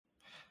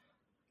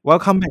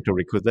Welcome back to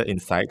Recruiter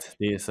Insights.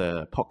 This is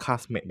a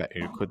podcast made by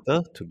a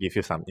recruiter to give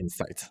you some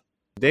insights.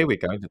 Today, we're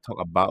going to talk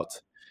about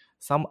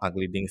some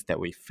ugly things that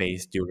we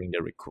face during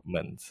the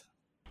recruitment.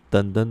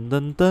 Dun dun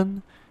dun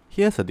dun.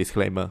 Here's a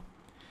disclaimer.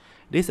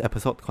 This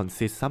episode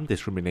consists some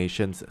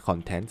discriminations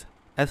content.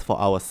 As for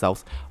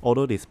ourselves,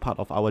 although this is part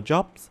of our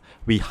jobs,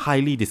 we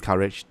highly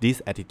discourage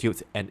these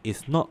attitudes and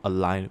is not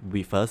aligned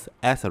with us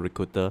as a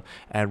recruiter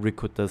and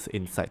recruiters'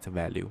 insights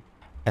value.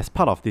 As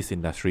part of this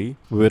industry,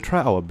 we will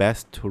try our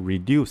best to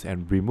reduce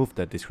and remove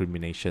the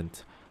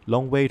discriminations.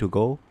 Long way to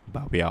go,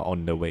 but we are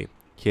on the way.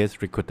 Here's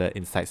Recruiter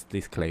Insights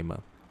disclaimer.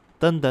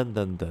 Dun dun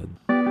dun dun.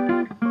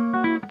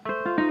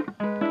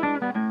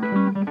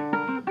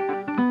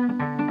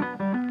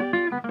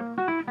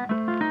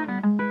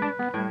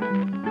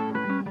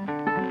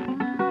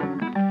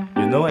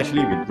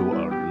 Actually, we do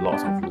a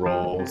lot of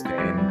roles,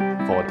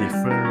 and for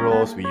different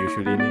roles, we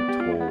usually need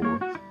to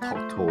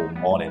talk to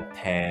more than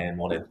 10,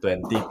 more than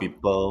 20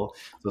 people.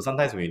 So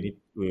sometimes we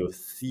will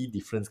see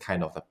different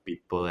kind of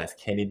people as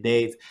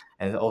candidates,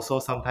 and also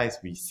sometimes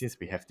since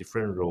we have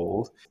different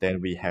roles, then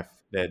we have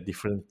the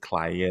different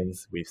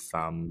clients with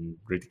some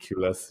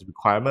ridiculous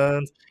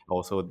requirements,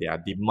 also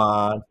their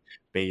demand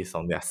based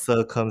on their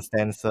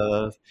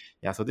circumstances.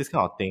 Yeah, so this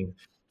kind of thing.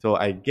 So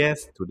I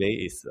guess today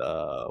is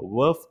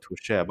worth to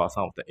share about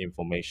some of the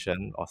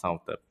information or some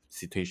of the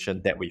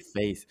situation that we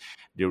face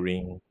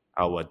during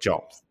our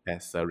jobs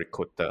as a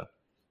recruiter.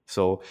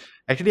 So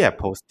actually, I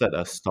posted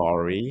a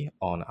story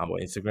on our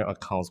Instagram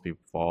accounts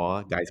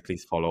before. Guys,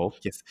 please follow.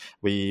 Yes,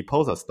 we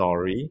post a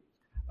story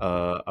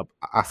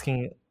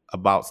asking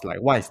about like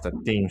what is the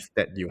things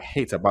that you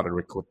hate about the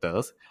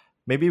recruiters.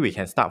 Maybe we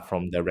can start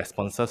from the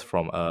responses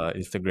from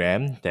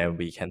Instagram. Then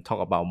we can talk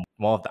about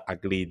more of the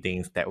ugly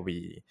things that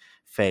we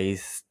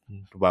face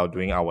while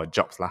doing our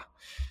jobs lah.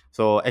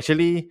 So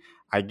actually,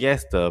 I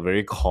guess the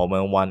very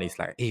common one is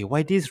like, hey,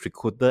 why this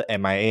recruiter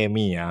MIA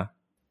me?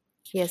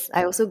 Yes,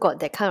 I also got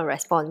that kind of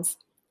response.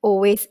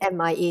 Always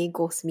MIA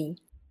ghost me.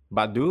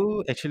 But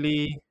do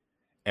actually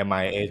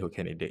MIA to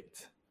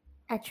candidates?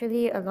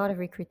 Actually, a lot of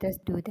recruiters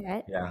do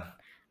that. Yeah.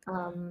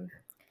 Um,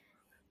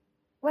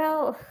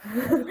 well,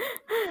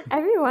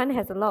 everyone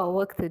has a lot of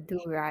work to do,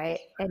 right?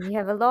 And we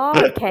have a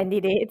lot of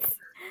candidates.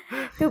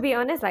 To be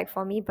honest, like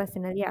for me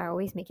personally, I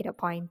always make it a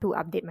point to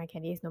update my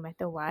candidates no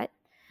matter what.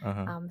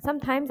 Uh-huh.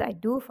 Sometimes I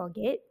do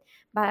forget,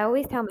 but I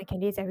always tell my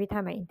candidates every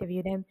time I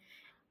interview them,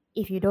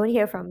 if you don't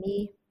hear from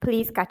me,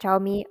 please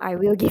kacau me. I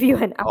will give you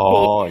an update.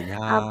 Oh,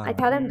 I yeah.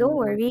 tell them, don't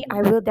worry,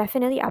 I will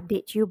definitely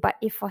update you. But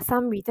if for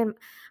some reason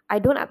I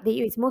don't update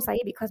you, it's most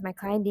likely because my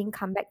client didn't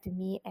come back to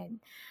me and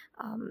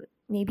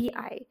maybe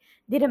I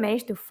didn't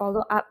manage to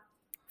follow up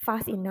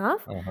fast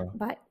enough. Uh-huh.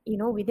 But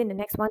within the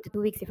next 1 to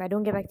 2 weeks, if I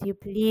don't get back to you,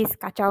 please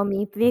kacau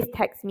me, please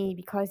text me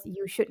because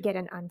you should get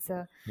an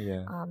answer.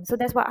 Yeah. So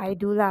that's what I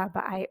do lah.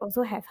 But I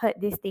also have heard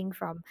this thing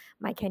from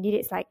my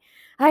candidates like,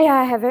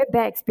 I have very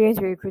bad experience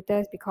with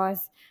recruiters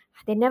because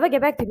they never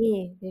get back to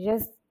me. They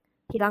just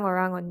hilang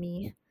orang on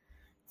me.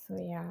 So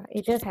yeah,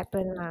 it just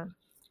happened lah.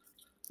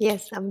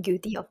 Yes, I'm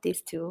guilty of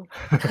this too.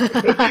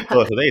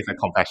 So today is a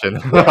confession.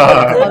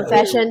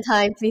 Confession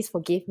time, please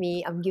forgive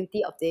me. I'm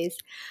guilty of this.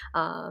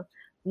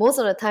 Most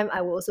of the time,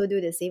 I will also do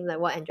the same like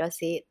what Andrea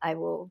said. I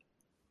will,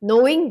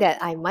 knowing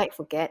that I might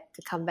forget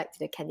to come back to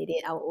the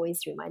candidate, I will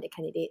always remind the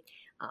candidate,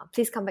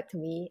 please come back to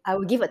me. I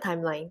will give a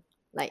timeline,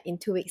 like in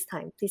 2 weeks'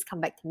 time. Please come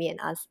back to me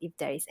and ask if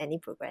there is any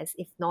progress.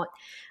 If not,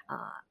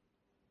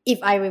 if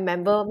I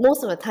remember,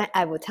 most of the time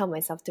I will tell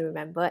myself to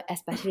remember,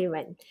 especially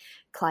when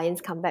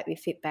clients come back with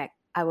feedback.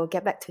 I will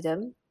get back to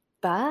them,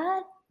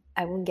 but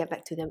I won't get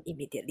back to them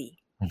immediately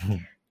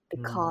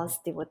because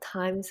there were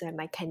times when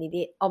my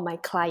candidate or my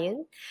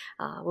client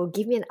will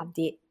give me an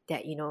update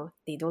that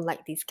they don't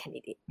like this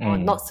candidate or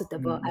not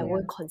suitable. I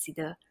won't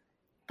consider.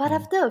 But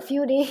after a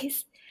few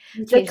days,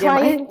 the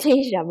client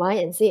changed their mind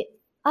and said,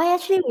 I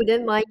actually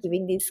wouldn't mind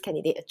giving this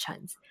candidate a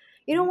chance.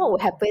 You know what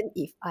would happen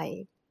if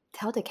I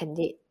tell the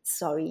candidate,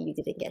 sorry, you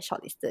didn't get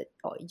shortlisted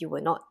or you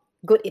were not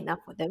good enough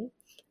for them.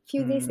 A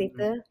few days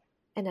later,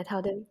 and I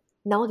tell them,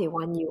 now they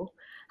want you.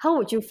 How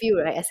would you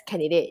feel, right, as a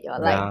candidate? You're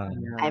like,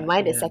 am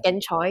I the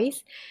second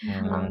choice?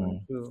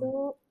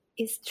 So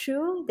it's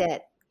true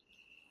that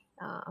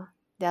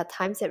there are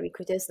times that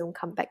recruiters don't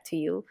come back to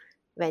you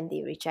when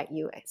they reject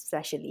you,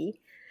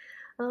 especially.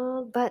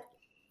 But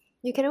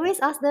you can always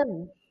ask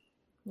them.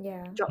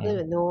 Yeah. Drop them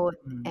a note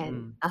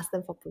and ask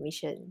them for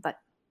permission. But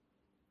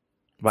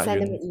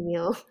send them an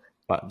email.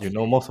 But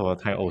most of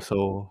the time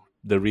also,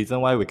 the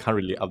reason why we can't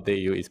really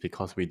update you is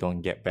because we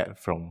don't get back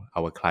from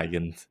our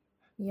clients.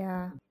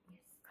 Yeah.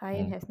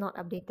 Client has not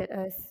updated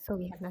us, so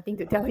we have nothing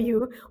to tell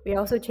you. We're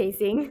also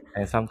chasing.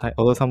 And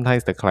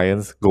sometimes the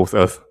clients ghost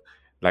us.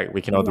 Like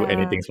we cannot do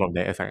anything from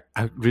there. It's like,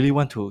 I really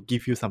want to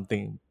give you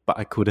something, but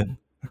I couldn't.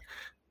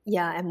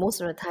 Yeah, and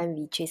most of the time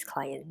we chase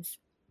clients.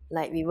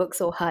 Like we work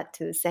so hard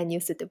to send you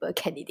suitable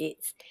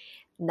candidates.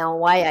 Now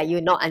why are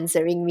you not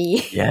answering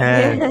me?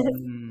 Yeah.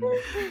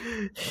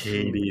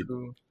 Hate it.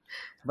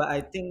 But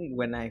I think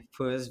when I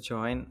first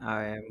joined,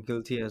 I am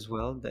guilty as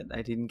well that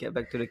I didn't get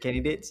back to the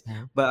candidates.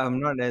 Mhm. But I'm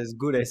not as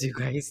good as you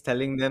guys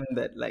telling them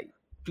that like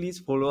please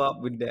follow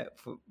up with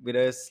with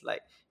us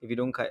like if you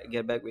don't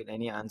get back with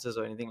any answers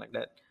or anything like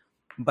that.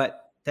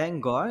 But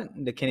thank God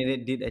the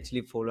candidate did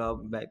actually follow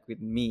up back with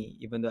me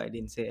even though I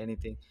didn't say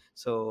anything.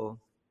 So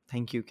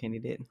thank you,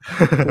 candidate,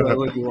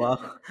 whoever you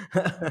are.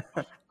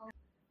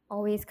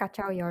 Always catch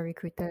out your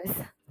recruiters.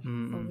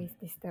 Mm, Always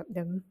disturb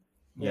them.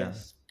 Yeah.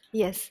 yes.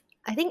 Yes,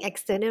 I think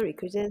external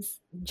recruiters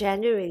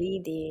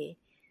generally they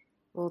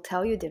will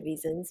tell you the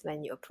reasons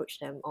when you approach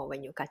them or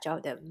when you catch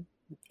out them.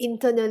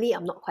 Internally,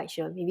 I'm not quite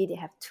sure. Maybe they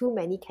have too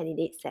many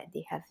candidates that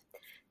they have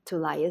to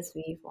liaise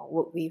with or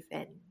work with,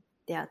 and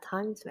there are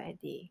times where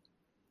they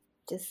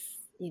just,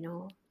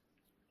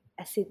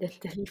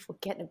 accidentally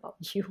forget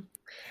about you.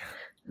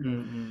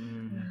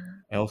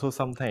 Mm-mm. And also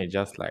sometimes it's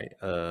just like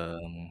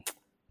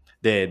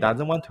they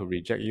doesn't want to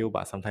reject you,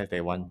 but sometimes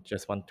they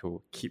just want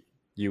to keep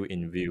you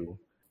in view.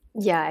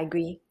 Yeah, I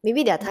agree.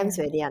 Maybe there are times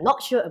Yeah. where they are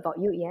not sure about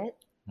you yet.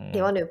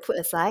 They Mm. want to put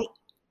aside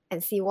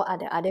and see what are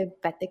the other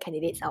better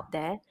candidates out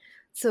there.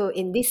 So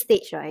in this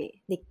stage,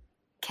 right, they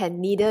can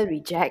neither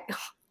reject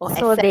or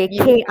So accept they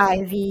you.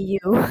 KIV you.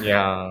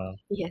 Yeah,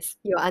 Yes,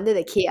 you're under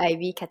the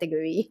KIV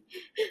category.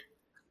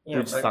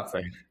 Yeah, which but sucks.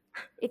 Like,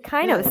 It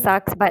kind of yeah.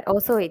 sucks, but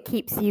also it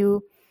keeps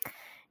you.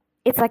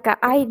 It's like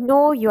I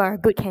know you are a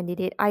good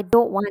candidate. I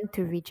don't want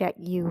to reject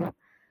you.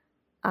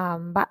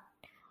 But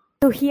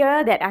to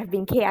hear that I've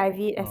been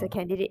KIV as a oh,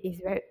 candidate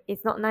is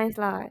it's not nice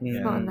lah.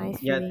 It's not a yeah. Mm,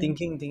 nice yeah, feeling.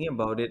 thinking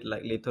about it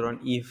like later on,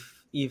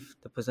 if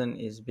the person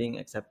is being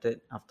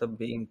accepted after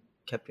being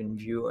kept in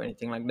view or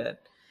anything like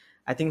that,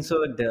 I think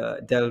so.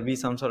 There'll be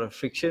some sort of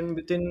friction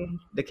between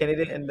the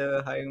candidate and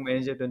the hiring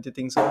manager. Don't you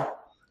think so?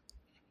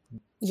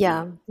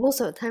 Yeah, most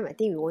of the time, I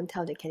think we won't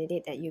tell the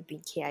candidate that you've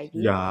been KIV.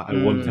 Yeah, I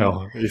won't Mm,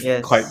 tell. It's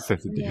quite yes.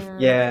 sensitive. Yeah.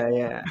 Yeah,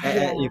 yeah.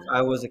 If Yeah,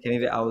 I was a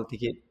candidate, I will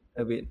take it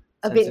a bit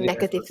a bit sensitive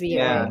as well. negatively,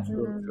 Yeah, right? Mm.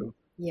 true, Mm. true.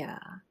 Yeah,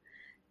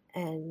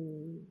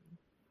 and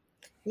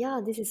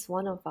yeah, this is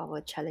one of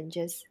our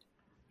challenges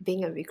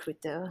being a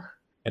recruiter.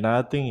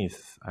 Another thing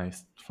is,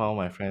 found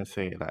my friend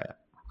say like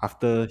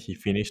after he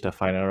finished the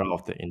final round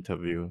of the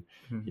interview,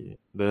 Mhm.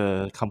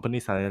 the company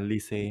suddenly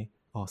say,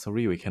 "Oh,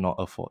 sorry, we cannot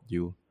afford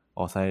you,"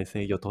 or suddenly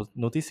say, "Your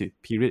notice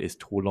period is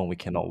too long. We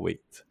cannot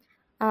wait."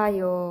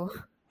 Ayo,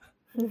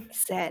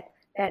 Sad.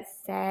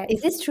 that's sad.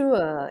 Is this through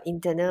a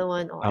internal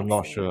one or I'm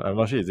not external? sure. I'm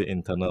not sure is it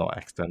internal or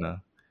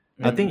external.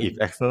 I think if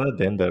Mm-mm. external,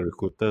 then the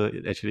recruiter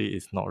actually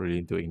is not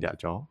really doing their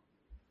job.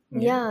 Yeah.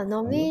 Yeah,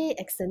 normally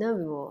external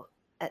we will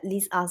at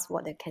least ask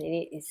what the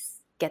candidate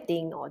is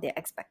getting or they're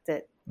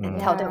expected and Mm.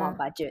 tell them our Yeah.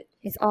 budget.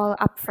 It's all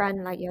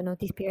upfront, like your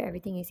notice period,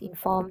 everything is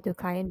informed to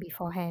client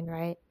beforehand,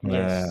 right?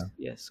 Yeah. Yes.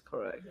 Yes.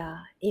 Correct.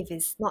 Yeah, if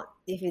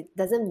it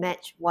doesn't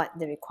match what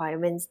the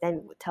requirements,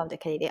 then we would tell the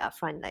candidate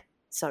upfront, like,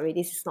 sorry,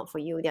 this is not for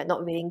you. They're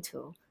not willing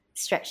to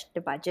stretch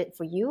the budget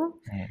for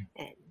you, Mm.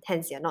 and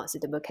hence you're not a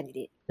suitable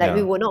candidate. Like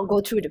we Yeah. will not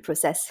go through the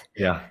process.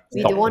 Yeah.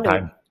 We Stop don't the want to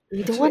time.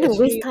 we don't So want to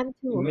waste actually, time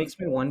it too. makes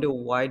me wonder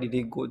why did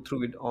they go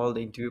through with all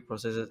the interview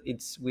processes?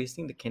 It's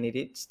wasting the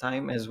candidate's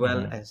time as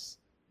well Mhm. as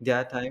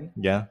their time,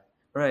 Yeah.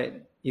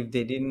 right? If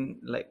they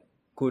didn't like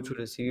go through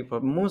the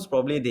CV, most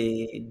probably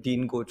they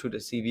didn't go through the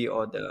CV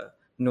or the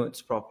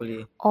notes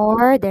properly.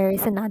 Or there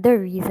is another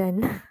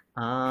reason.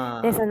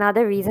 There's Ah,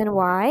 another reason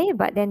why,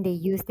 but then they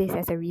use this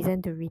as a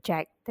reason to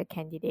reject the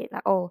candidate.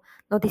 Like, oh,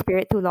 notice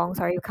period too long.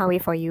 Sorry, we can't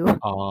wait for you. But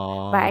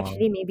Oh,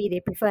 actually, maybe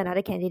they prefer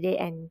another candidate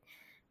and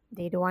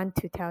they don't want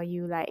to tell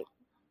you like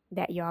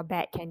that you're a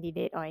bad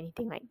candidate or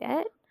anything like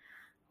that.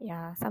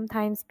 Yeah,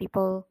 sometimes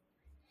people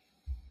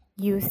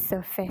use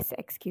surface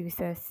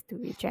excuses to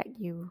reject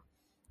you.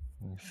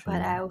 I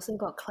But I see. also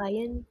got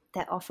client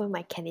that offer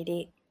my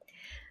candidate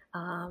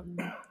um,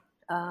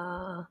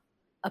 uh,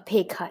 a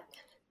pay cut.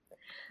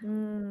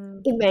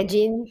 Mm.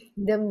 Imagine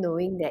them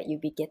knowing that you'll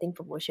be getting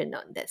promotion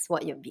on that's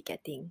what you'll be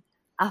getting.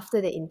 After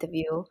the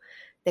interview,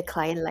 the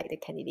client liked the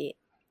candidate,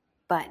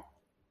 but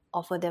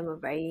offer them a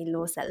very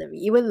low salary,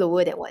 even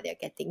lower than what they're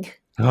getting.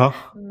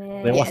 Huh?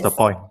 Then what's Man, the Yes.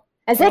 point?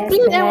 Exactly.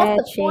 that's Then what's bad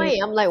the shit.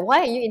 point? I'm like, why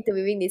are you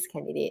interviewing this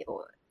candidate?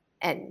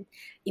 And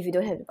if you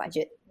don't have the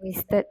budget,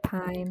 Wasted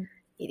time.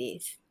 it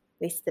is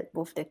wasted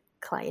both the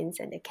clients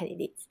and the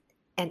candidates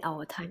and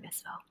our time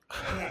as well.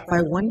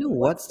 I wonder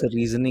what's the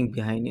reasoning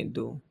behind it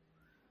though.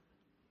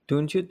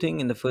 Don't you think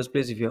in the first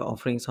place if you're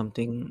offering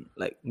something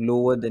like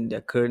lower than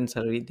their current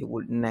salary, they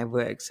would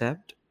never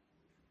accept?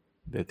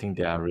 They think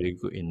they are really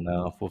good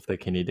enough with the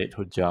candidate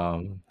who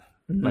jump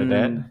like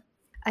that. Mm,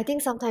 I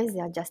think sometimes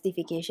their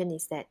justification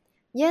is that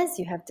yes,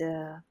 you have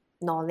the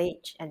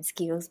knowledge and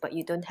skills, but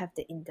you don't have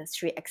the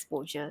industry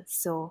exposure.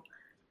 So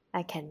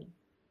I can,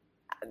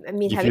 I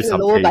mean, Give you having a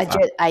some lower taste.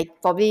 budget, I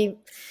probably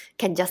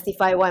can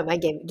justify why am I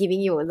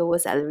giving you a lower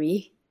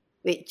salary,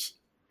 which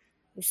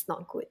is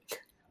not good.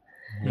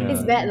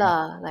 It's Yeah. bad mm,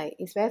 lah. Like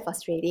it's very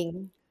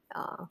frustrating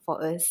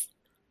for us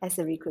as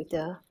a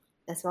recruiter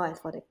as well as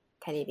for the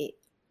candidate.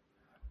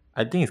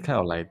 I think it's kind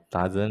of like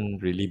doesn't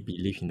really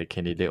believe in the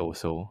candidate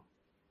also.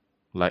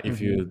 Like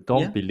if you Mm-hmm.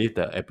 don't Yeah. believe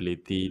the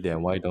ability,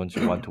 then why don't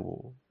you want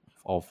to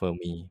offer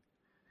me?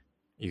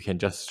 You can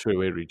just straight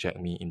away reject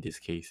me in this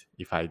case.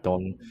 If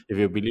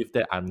you believe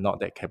that I'm not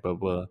that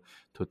capable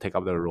to take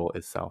up the role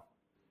itself.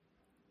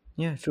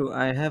 Yeah, true.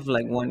 I have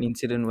like one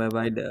incident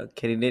whereby the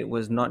candidate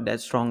was not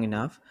that strong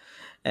enough,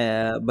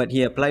 but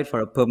he applied for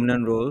a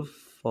permanent role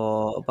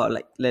for about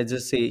like, let's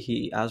just say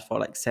he asked for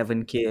like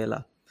 7K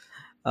lah.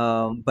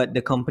 But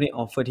the company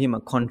offered him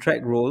a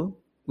contract role,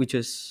 which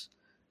is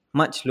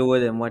much lower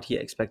than what he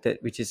expected,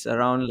 which is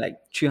around like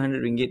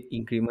 300 ringgit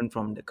increment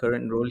from the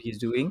current role he's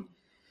doing.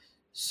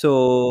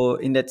 So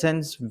in that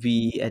sense,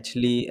 we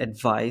actually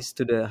advise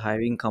to the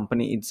hiring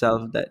company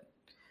itself that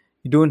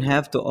you don't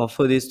have to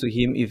offer this to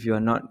him if you are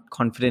not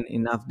confident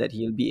enough that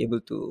he'll be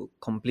able to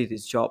complete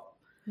his job.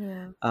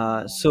 Yeah.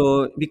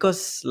 So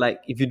because like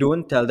if you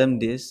don't tell them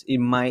this, it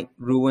might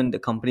ruin the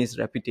company's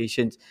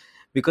reputations,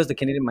 because the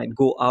candidate might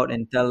go out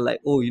and tell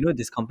like, oh,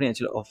 this company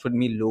actually offered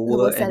me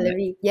lower Lower and like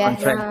salary.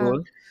 Yes. contract Yeah.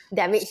 role.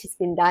 Damage has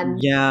been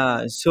done.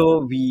 Yeah,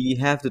 so we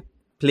have to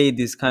play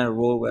this kind of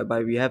role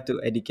whereby we have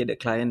to educate the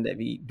client that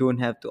we don't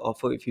have to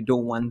offer if you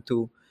don't want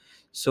to,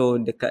 so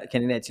the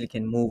candidate actually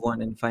can move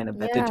on and find a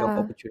better job Yeah.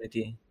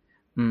 opportunity.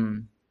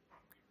 Mm.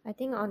 I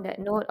think on that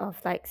note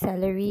of like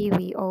salary,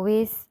 we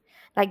always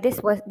like this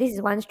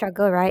is one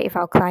struggle, right? If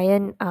our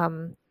client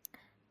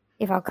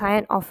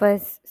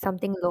offers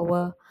something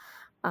lower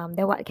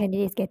than what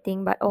candidate is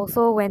getting, but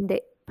also when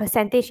the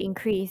percentage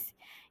increase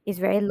is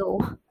very low.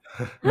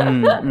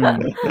 Mm,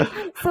 mm,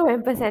 So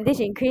when percentage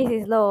increase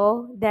is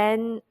low,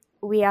 then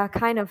we are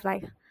kind of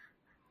like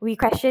we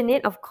question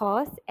it, of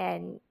course,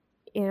 and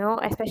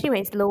especially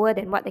when it's lower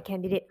than what the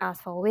candidate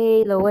asked for,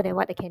 way lower than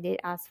what the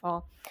candidate asked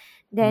for,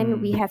 then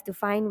we mm, have to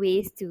find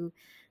ways to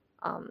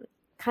um,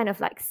 kind of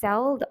like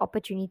sell the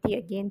opportunity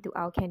again to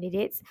our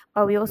candidates.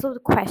 But we also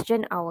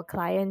question our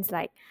clients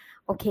like,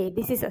 okay,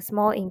 this is a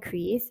small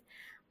increase.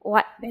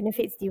 What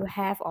benefits do you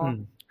have, or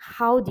mm,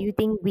 how do you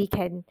think we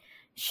can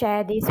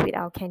share this with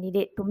our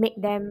candidate to make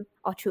them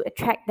or to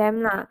attract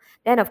them lah?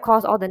 Then of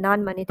course all the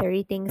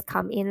non-monetary things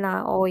come in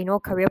lah, or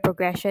career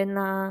progression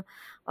lah,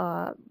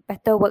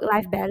 better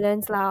work-life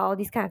balance lah, all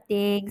these kind of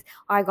things.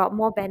 Or I got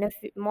more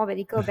benefit, more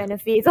medical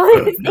benefits, all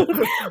these things,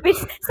 which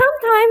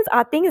sometimes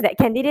are things that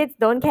candidates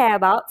don't care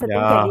about,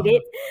 certain Yeah.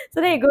 candidates.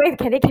 So then you go with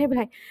candidate can be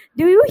like,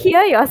 do you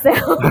hear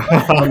yourself?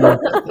 mm.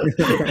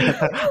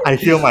 I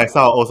hear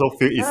myself also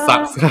feel it uh,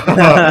 sucks.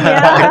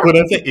 I yeah,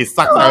 couldn't say it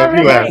sucks. I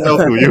feel correct.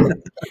 myself to you.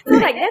 So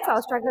like that's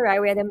our struggle, right?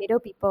 We're the middle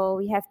people.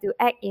 We have to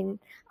act in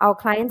our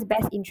client's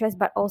best interest,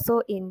 but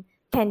also in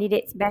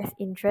candidates' best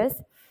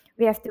interest.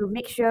 We have to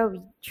make sure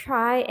we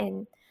try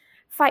and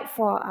fight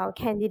for our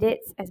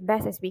candidates as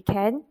best as we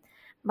can,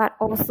 but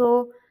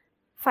also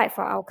fight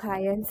for our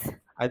clients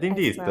I think as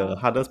this is the well.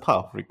 hardest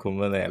part of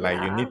recruitment.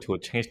 Like you Yeah. need to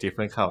change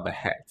different kind of the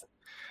hats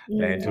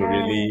and to Mm,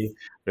 really Yes.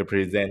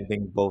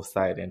 representing both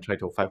sides and try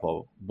to fight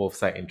for both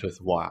side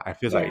interests. Wow, I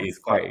feel like yeah. it's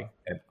quite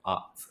an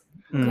art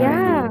to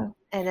Correct. do. Yeah.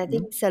 And I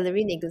think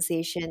salary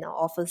negotiation or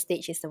offer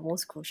stage is the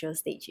most crucial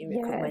stage in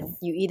recruitment.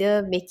 Yes. You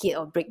either make it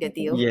or break the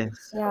deal. Yes,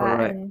 Yeah,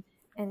 correct.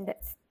 and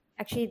that's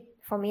actually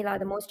for me lah,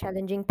 the most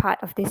challenging part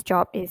of this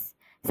job is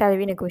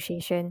salary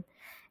negotiation.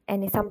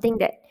 And it's something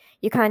that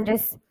you can't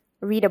just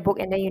read a book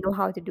and then you know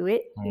how to do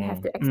it. You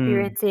have Mm. to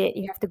Mm, experience it.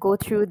 You have to go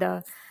through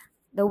the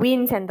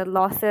wins and the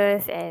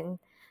losses and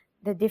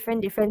the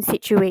different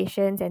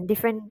situations and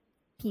different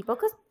people,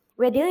 because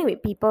we're dealing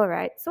with people,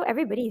 right? So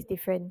everybody is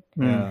different,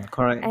 Yeah.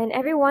 correct. and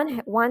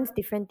everyone wants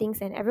different things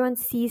and everyone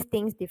sees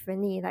things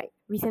differently. Like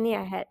recently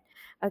I had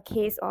a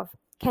case of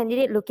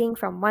candidate looking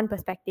from one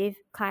perspective,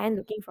 client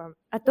looking from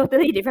a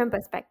totally different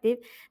perspective.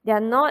 They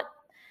are not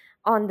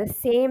on the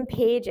same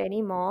page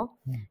anymore.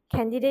 Mm.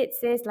 Candidate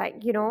says like,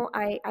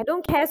 I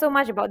don't care so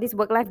much about this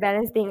work-life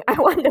balance thing. I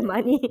want the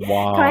money.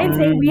 Client Wow.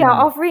 saying we are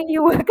Mm, offering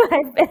you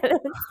work-life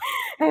balance.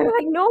 And I'm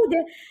like, no,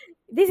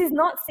 this is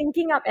not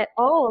syncing up at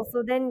all.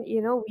 So then,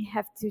 we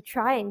have to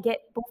try and get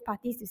both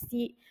parties to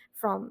see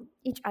from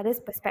each other's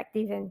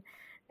perspective, and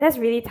that's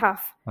really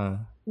tough. Uh,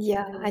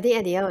 Yeah, I think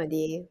at the end of the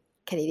day,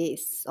 candidate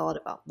is all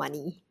about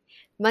money.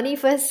 Money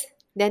first,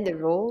 then the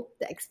role,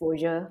 the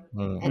exposure,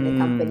 mm, and the mm,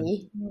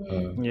 company.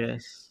 Mm. mm.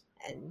 yes,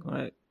 And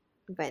correct.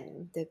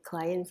 when the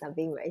clients are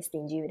being very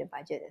stingy with the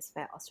budget, that's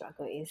where our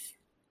struggle is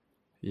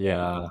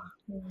Yeah.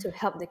 to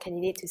help the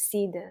candidate to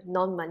see the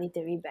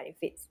non-monetary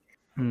benefits.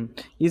 Mm.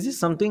 Is this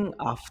something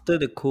after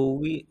the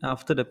COVID,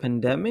 after the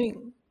pandemic,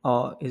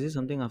 or is it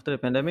something after the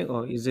pandemic,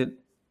 or is it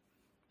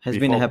has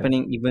been Before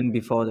happening even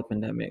before the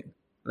pandemic,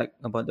 like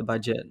about the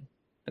budget,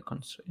 the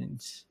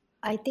constraints?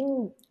 I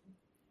think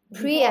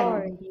pre Before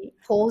and already.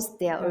 post,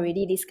 there are Yeah.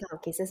 already these kind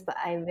of cases, but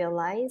I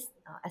realized,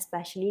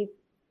 especially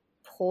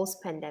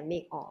post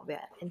pandemic or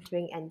we're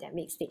entering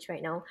endemic stage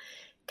right now,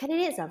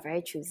 candidates are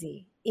very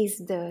choosy. It's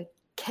the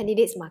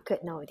candidates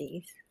market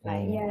nowadays,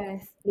 right? Mm.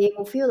 Yes. They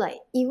will feel like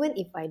even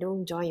if I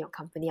don't join your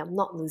company, I'm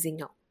not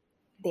losing out.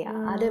 There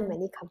are other Mm.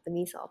 many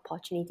companies or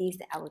opportunities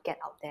that I will get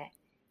out there,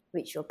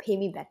 which will pay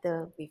me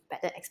better with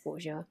better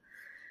exposure.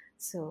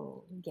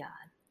 So yeah,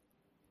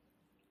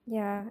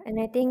 Yeah, and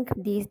I think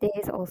these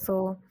days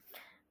also,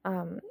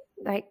 um,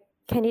 like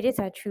candidates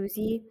are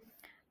choosy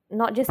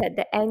not just at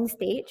the end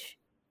stage,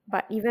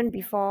 but even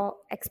before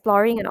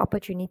exploring an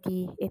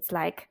opportunity. It's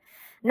like,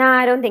 nah,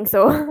 I don't think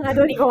so. I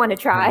don't even want to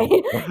try.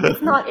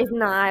 If not, if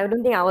not, I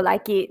don't think I will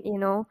like it.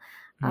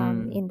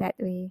 Mm. In that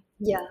way.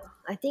 Yeah,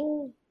 I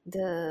think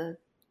the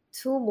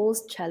two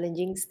most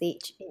challenging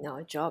stage in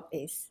our job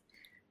is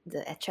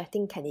the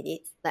attracting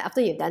candidates. Like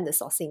after you've done the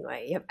sourcing,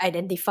 right? You have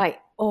identified,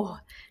 oh,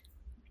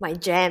 my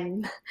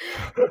jam,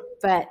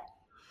 but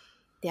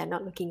they are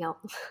not looking out.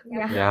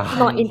 Yeah, Yeah.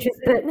 not Mm.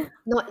 interested.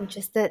 Not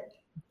interested.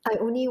 I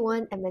only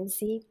want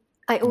MNC.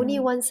 I only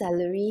Mm, want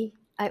salary.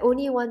 I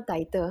only want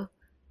title.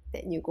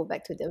 Then you go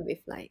back to them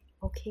with like,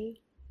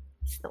 okay,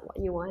 it's not what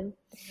you want.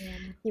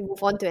 yeah. You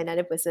move on to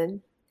another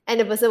person, and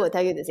the person will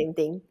tell you the same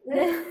thing.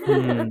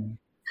 Mm.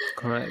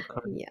 Correct,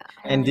 correct. Yeah,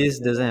 And this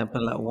doesn't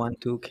happen like one,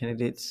 two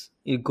candidates.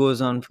 It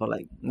goes on for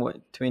like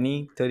what,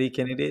 20, 30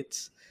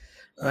 candidates,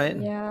 right?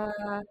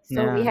 Yeah.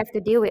 So we Yeah. have to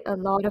deal with a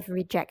lot of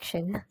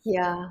rejection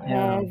yeah.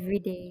 Yeah. every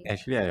day.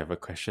 Actually, I have a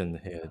question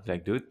here.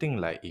 Like, do you think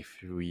like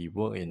if we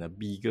work in a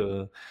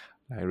bigger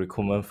like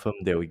recruitment firm,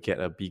 they will get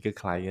a bigger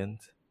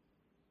client?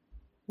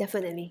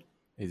 Definitely.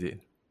 Is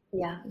it?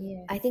 Yeah,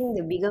 I Yes. think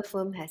the bigger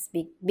firm has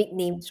big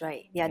names,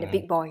 right? They are the Mm,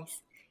 big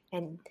boys,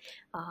 and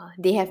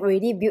they have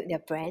already built their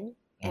brand.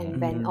 mm,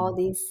 And when all Mm.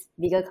 these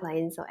bigger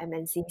clients or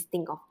MNCs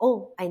think of,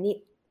 oh, I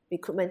need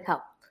recruitment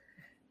help,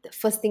 the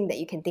first thing that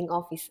you can think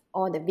of is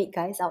all the big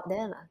guys out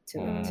there lah, to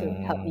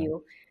Mm, help mm,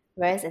 you.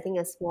 Whereas I think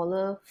a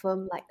smaller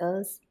firm like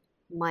us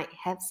might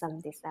have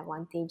some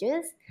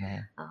disadvantages.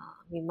 mm.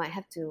 We might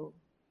have to,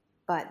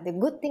 but the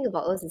good thing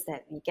about us is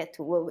that we get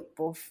to work with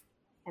both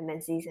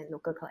MNCs and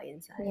local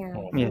clients. Right? yeah.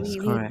 So Yes,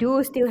 we correct.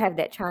 do still have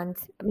that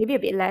chance. Maybe a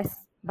bit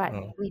less, but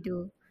Mm. we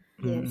do.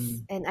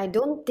 Yes, Mm. and I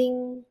don't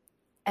think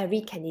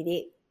every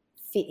candidate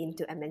fit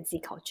into MNC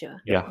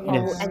culture Yeah.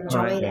 or would Yes, Yeah.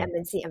 enjoy correct. the Yeah.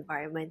 MNC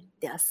environment.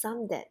 There are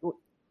some that would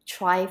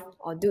thrive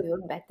or do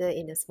even better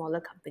in the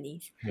smaller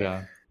companies.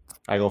 Yeah.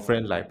 I got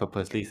friend like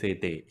purposely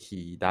say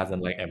he doesn't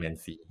like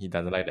MNC. He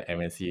doesn't like the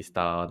MNC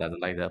style, doesn't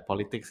like the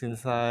politics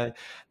inside,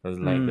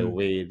 doesn't like the Mm.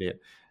 way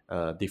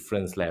that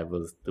difference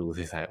levels do.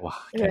 He's like, wow,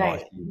 cannot.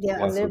 Right. He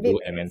They're a wants to little do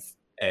bit MNC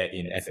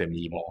in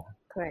SME more.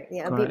 correct.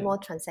 They're a bit Correct. more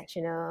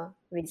transactional,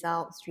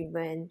 results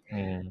driven.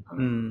 Mm,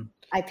 Mm.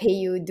 I pay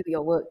you, do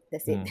your work.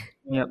 That's it. mm,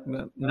 Yep,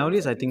 yep.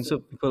 Nowadays, I think so.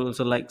 People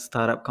also like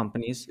startup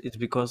companies. It's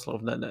because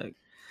of that, like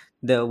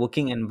the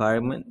working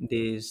environment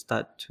they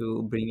start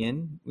to bring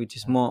in, which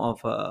is mm. more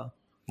of a,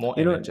 More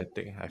you know,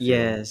 energetic, I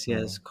feel. yes,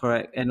 yes,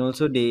 correct. And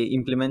also they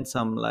implement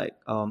some like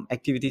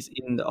activities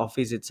in the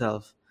office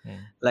itself,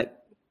 Mm, like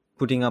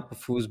putting up a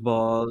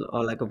foosball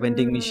or like a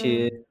vending Mm,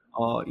 machine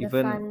or the even,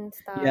 fun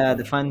stuff. yeah,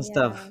 the fun Yeah.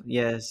 stuff.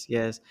 Yes,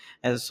 yes.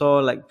 And I saw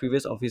like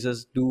previous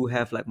offices do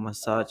have like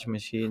massage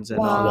machines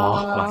and all.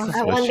 wow, Wow. master's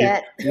I want machine.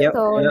 that. Yep,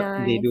 So yep.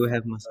 They nice. do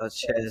have massage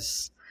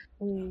chairs.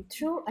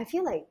 True. I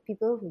feel like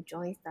people who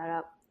join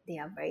startup, they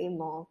are very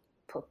more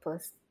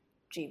purpose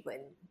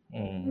driven.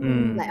 Mm,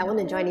 Mm. Like I Mm. want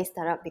to join this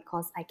startup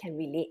because I can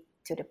relate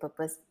to the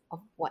purpose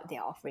of what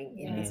they're offering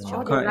in this Or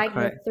mm, job. they Correct, like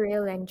the correct.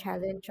 thrill and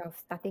challenge of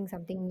starting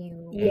something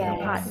new, being a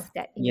part mm. Yes. of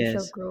that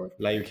initial Yes. growth,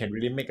 Like you can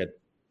really make an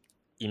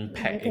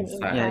impact make an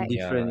Yeah, inside. impact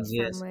Yeah. in difference,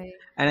 some yes.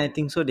 way. And I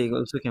think so they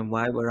also can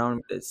vibe around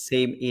with the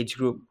same age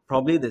group.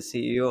 Probably the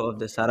CEO of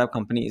the startup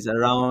company is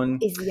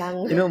around, Is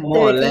young,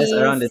 more or less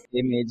around the 30s.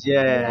 same age.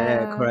 Yeah, yeah,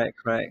 yeah, Yeah. correct,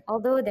 correct.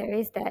 Although there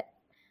is that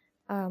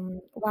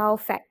wow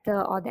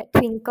factor or that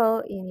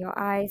twinkle in your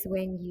eyes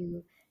when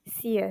you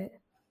see a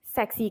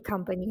sexy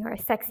company or a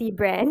sexy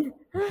brand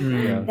Yeah.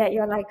 Mm, that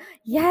you're like,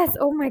 yes,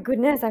 oh my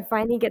goodness, I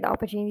finally get the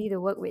opportunity to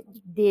work with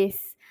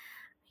this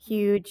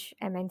huge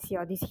MNC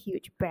or this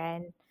huge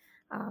brand.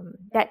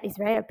 That is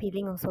very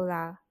appealing also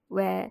lah.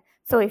 Where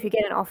so if you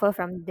get an offer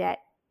from that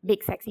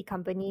big sexy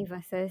company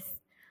versus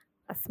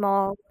a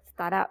small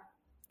startup,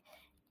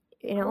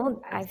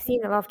 I've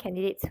seen a lot of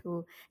candidates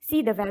who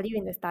see the value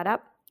in the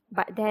startup,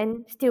 but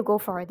then still go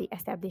for the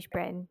established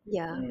brand.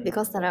 Yeah, mm,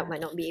 because startup Yeah,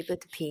 might not be able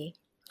to pay.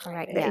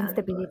 correct. The Yeah,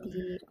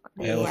 instability,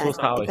 And the also yeah,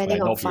 startup is depending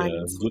might on not be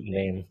a funds. good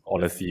name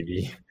on the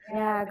CV.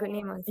 yeah, good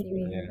name on CV.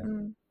 Yeah.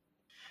 Mm.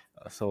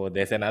 So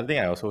there's another thing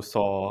I also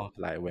saw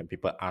like when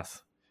people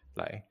ask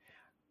like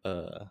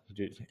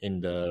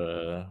in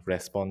the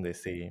response they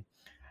say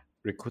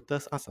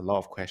recruiters ask a lot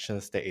of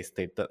questions that is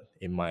stated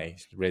in my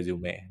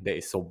resume that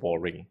is so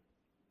boring.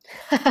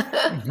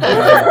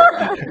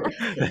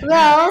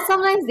 Well,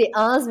 sometimes they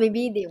ask,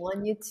 maybe they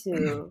want you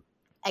to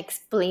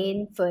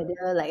explain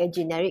further, like a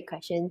generic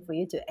question for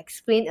you to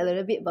explain a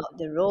little bit about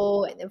the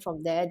role, and then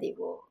from there they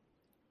will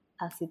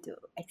ask you to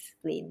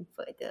explain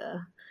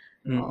further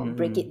mm, or mm,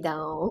 break mm. it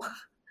down.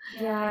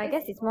 Yeah, I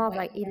guess it's more of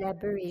like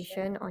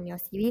elaboration on your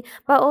CV,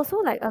 but also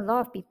like a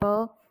lot of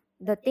people,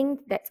 the thing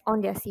that's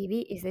on their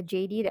CV is a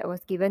JD that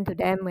was given to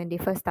them when they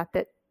first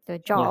started the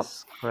job,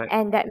 Yes, correct.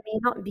 and that may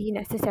not be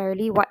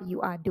necessarily what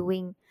you are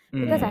doing.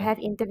 Because I Mm. have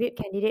interviewed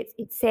candidates,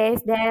 it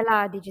says there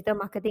lah, digital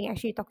marketing.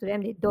 Actually, you talk to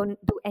them, they don't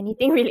do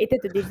anything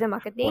related to digital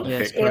marketing. What the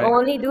Yes, heck? They correct.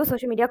 only do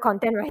social media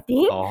content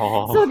writing.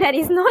 So Oh. that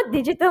is not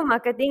digital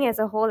marketing as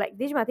a whole. Like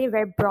digital marketing is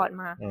very broad,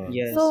 ma. Mm.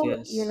 Yes, So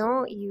yes.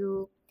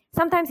 you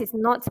sometimes it's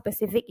not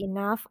specific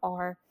enough,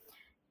 or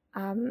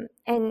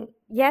and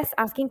yes,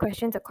 asking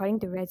questions according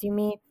to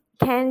resume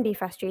can be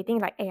frustrating.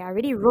 Like, hey, I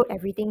already wrote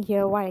everything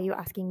here. Why are you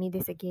asking me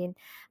this again?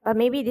 But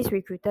maybe this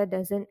recruiter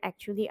doesn't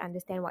actually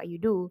understand what you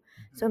do.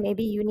 So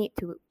maybe you need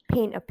to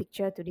paint a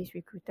picture to this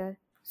recruiter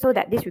so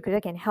that this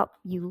recruiter can help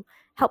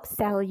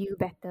sell you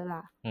better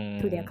lah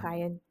to their Mm.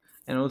 client.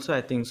 And also,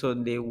 I think so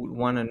they would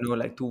want to know,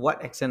 like, to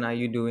what extent are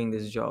you doing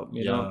this job?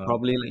 Yeah.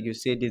 Probably like you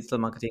say, digital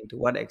marketing. To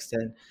what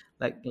extent?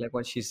 Like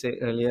what she said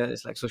earlier,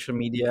 it's like social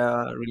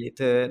media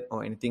related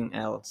or anything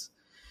else.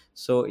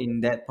 So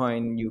in that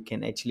point, you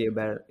can actually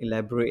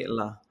elaborate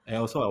lah. And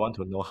also, I want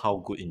to know how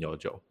good in your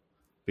job.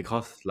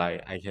 Because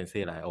like I can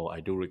say like, oh, I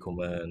do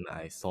recruitment,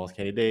 I source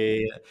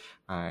candidate,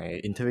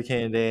 I interview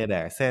candidate,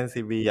 then I send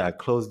CV, I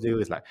close deal.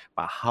 It's like,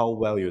 but how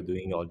well you're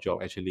doing your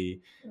job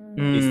actually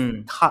is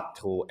Mm. hard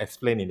to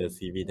explain in the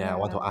CV. Then I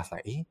want to Yeah. ask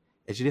like,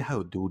 actually how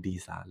you do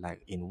this?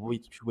 Like in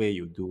which way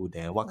you do,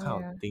 then what kind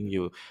of Yeah. thing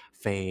you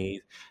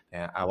face?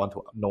 And I want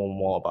to know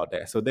more about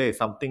that. So there is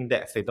something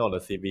that stated on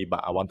the CV,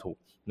 but I want to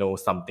know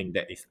something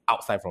that is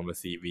outside from the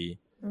CV.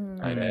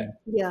 Like that. Mm.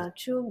 Yeah,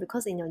 true.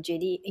 Because in your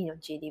CV,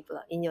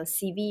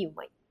 you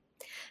might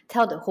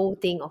tell the whole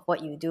thing of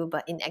what you do,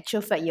 but in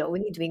actual fact, you're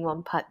only doing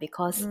one part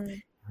because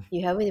Mm.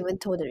 you haven't even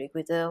told the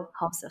recruiter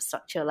how's the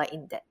structure like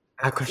in that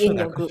A question, in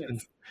a your group. question.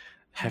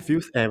 Have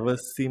you ever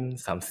seen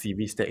some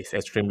CVs that is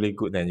extremely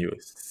good and you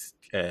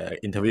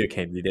interview a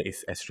candidate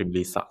is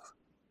extremely sucks?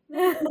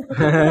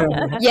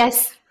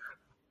 Yes,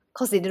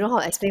 because they don't know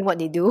how to explain what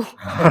they do.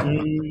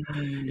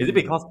 Is it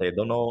because Mm. they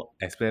don't know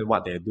explain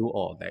what they do,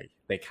 or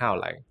they kind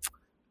of like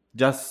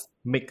just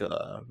make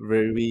a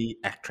very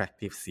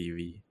attractive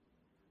CV?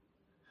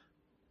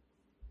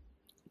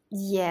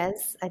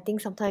 Yes, I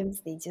think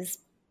sometimes they just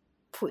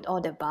put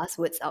all the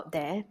buzzwords out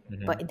there,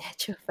 but Mhm. in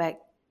actual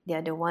fact, they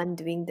are the one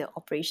doing the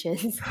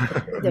operations,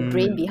 the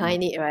brain Mm.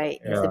 behind it,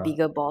 right? Is the Yeah.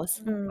 bigger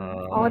boss.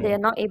 Or Uh, they're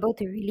not able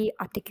to really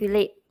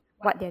articulate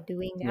what they're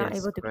doing. They're not Yes,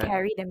 able to correct.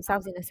 carry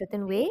themselves in a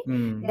certain way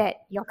Mm.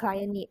 that your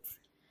client needs.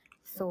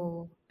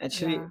 So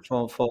Actually, yeah.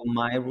 for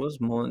my roles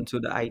more into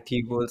the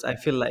IT roles, I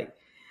feel like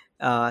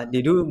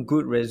they do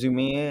good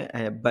resume,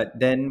 but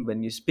then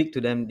when you speak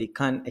to them, they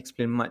can't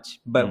explain much.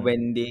 But mm,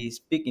 when they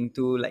speak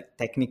into like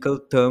technical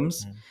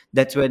terms, mm,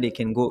 that's where they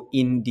can go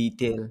in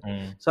detail.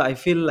 mm, So I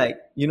feel like,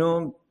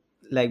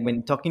 like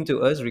when talking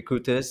to us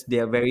recruiters, they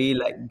are very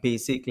like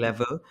basic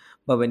level,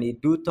 but when they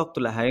do talk to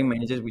like hiring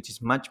managers, which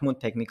is much more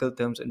technical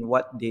terms and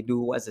what they do,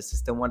 what's the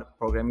system, what the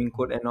programming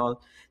code and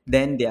all,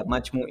 then they are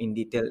much more in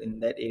detail in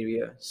that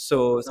area.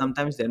 So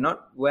sometimes they're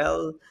not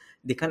well,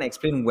 they can't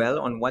explain well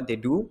on what they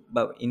do,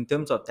 but in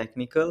terms of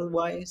technical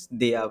wise,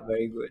 they are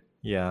very good.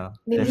 yeah,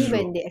 That's Maybe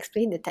true. when they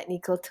explain the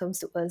technical terms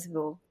to us,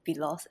 we'll be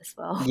lost as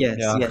well. Yes,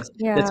 yeah. yes.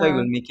 That's why Yeah.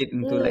 we'll make it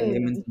into like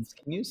layman's Mm, terms.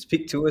 Can you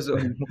speak to us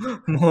on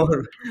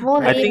more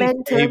more I like think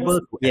layman terms. able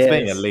to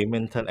explain in a yes,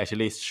 layman term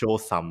actually show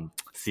some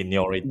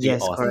seniority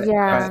yes, or correct,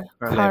 Yeah, correct,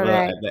 stress correct.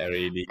 level at correct. that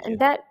already. And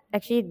that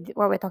actually,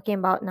 what we're talking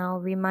about now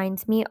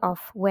reminds me of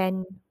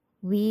when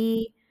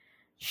we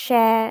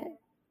share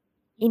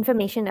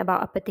information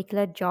about a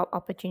particular job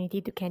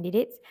opportunity to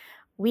candidates.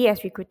 We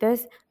as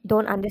recruiters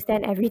don't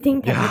understand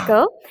everything Yeah.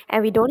 technical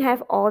and we don't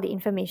have all the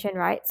information,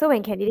 right? So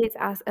when candidates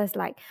ask us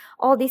like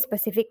all these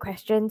specific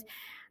questions,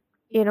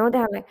 then I'm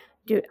like,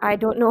 dude, I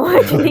don't know.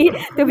 Actually,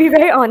 to be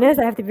very honest,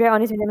 I have to be very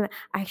honest with them. Like,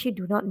 I actually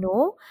do not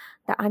know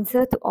the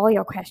answer to all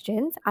your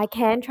questions. I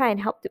can try and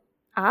help to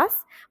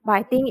ask, but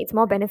I think it's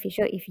more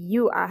beneficial if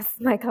you ask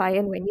my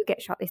client when you get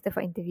shortlisted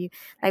for interview.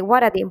 Like,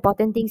 what are the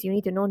important things you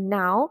need to know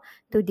now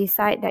to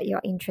decide that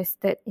you're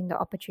interested in the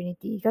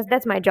opportunity? Because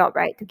that's my job,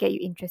 right? To get you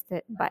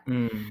interested. But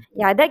Mm,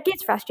 yeah, that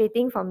gets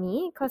frustrating for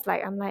me because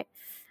like I'm like,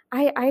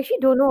 I actually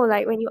don't know.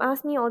 Like when you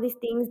ask me all these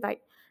things,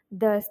 like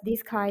does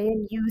this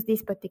client use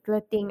this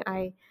particular thing?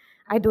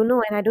 I don't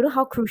know, and I don't know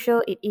how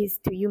crucial it is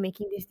to you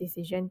making this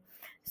decision.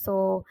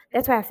 So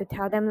that's why I have to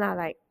tell them lah.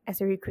 Like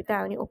as a recruiter,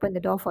 I only open the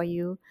door for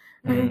you,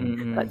 mm, Mm.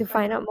 mm, but mm. to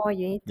find out more,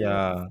 you need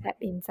to Yeah. step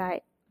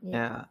inside. Yeah.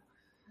 Yeah.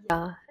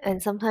 Yeah,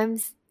 and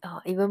sometimes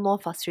even more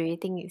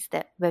frustrating is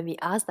that when we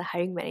ask the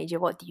hiring manager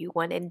what do you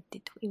want, and they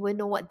don't even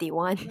know what they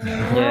want.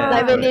 Yes,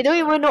 Like Yeah. when they correct. don't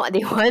even know what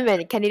they want,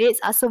 when candidates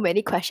ask so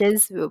many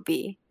questions, we'll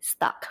be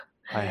stuck.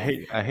 I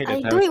hate the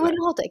I don't times even like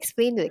know how to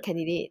explain to the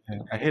candidate.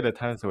 I hate the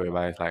times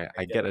whereby it's like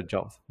I get a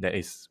job that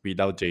is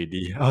without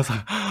JD. I was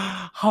like,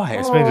 how I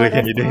explain to Oh, the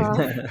that's candidate?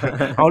 tough.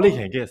 I only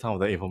can get some of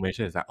the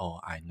information. It's like, oh,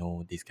 I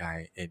know this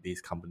guy at this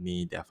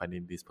company. They are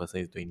finding this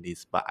person is doing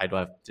this, but I don't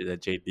have the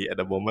JD at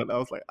the moment. I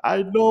was like,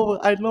 I know,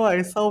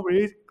 I sound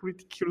very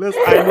ridiculous.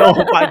 I know,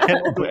 but I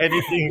cannot do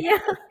anything. Yeah.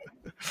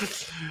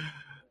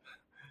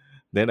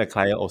 Then the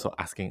client also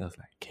asking us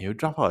like, can you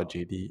drop out a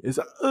JD? It's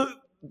like,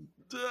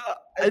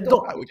 I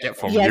thought I would get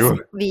from Yes,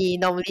 you. we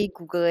normally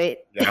Google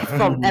it Yeah.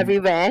 from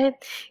everywhere.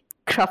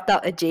 craft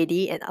out a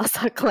JD and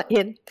ask our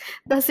client,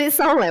 does it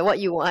sound like what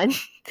you want?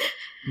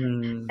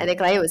 Mm. And the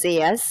client will say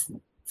yes.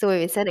 So when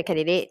we send a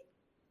candidate,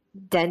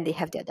 then they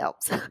have their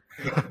doubts. Is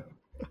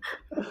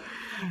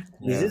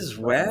Yeah. this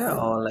rare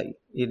or like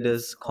it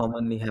does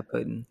commonly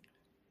happen?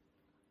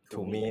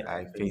 To me,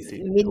 I face it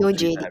You mean two, no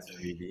three JD? times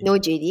already. No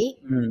JD?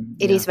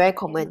 It Yeah. is very It's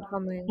common.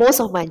 common.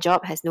 Most of my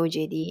job has no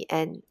JD,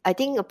 and I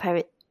think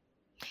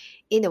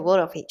in the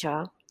world of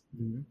HR,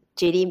 Mhm.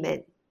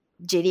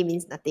 JD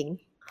means nothing.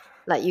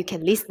 Like you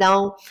can list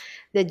down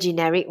the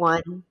generic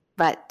one,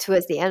 but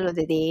towards the end of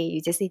the day,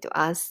 you just need to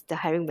ask the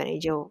hiring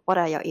manager what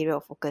are your area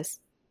of focus.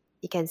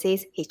 You can say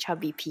it's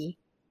HRBP,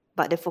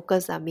 but the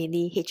focus are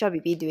mainly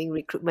HRBP doing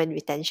recruitment,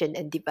 retention,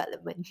 and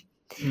development.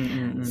 So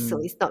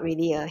Mm-mm-mm. it's not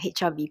really a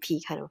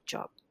HRBP kind of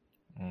job.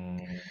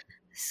 Mm,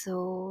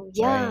 So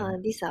yeah,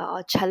 mine, these are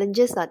our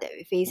challenges that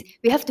we face.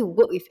 We have to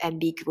work with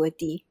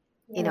ambiguity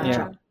in our Yeah.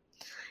 job.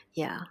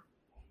 Yeah.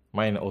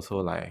 mine also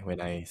like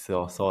when I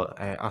saw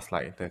I asked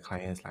like the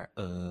clients like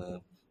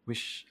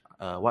which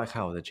what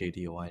kind of the JD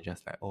you want?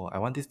 Just like, oh, I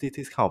want this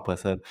kind of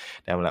person.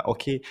 Then I'm like,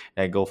 okay,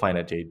 then go find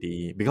a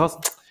JD because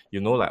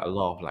like a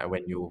lot of like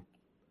when you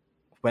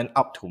went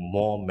up to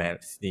more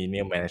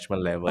senior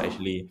management level,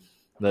 actually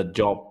the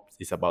job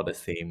is about the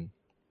same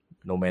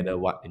no matter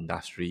what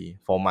industry.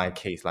 For my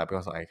case, like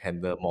because I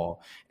handle more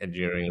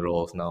engineering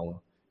roles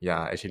now,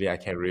 yeah, actually I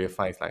can really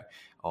find like,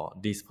 oh,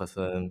 this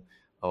person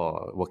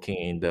or working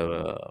in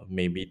the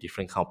maybe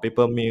different kind of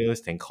paper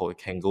mills, then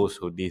can go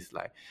through this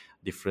like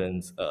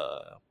different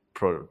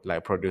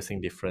like producing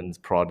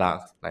different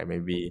products, like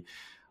maybe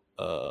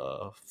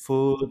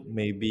food,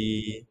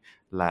 maybe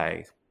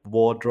like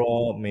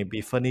wardrobe,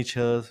 maybe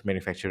furniture,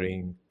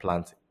 manufacturing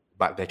plants,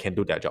 but they can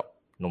do their job.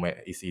 No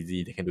matter it's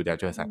easy, they can do their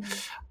job. It's like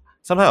Mm.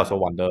 sometimes I also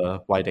wonder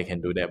why they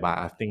can do that, but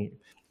I think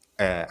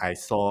I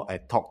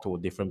talked to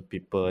different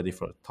people,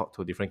 talk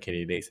to different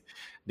candidates.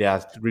 They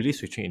are really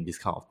switching in this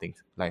kind of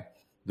things, like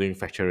doing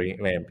factoring,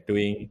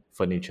 doing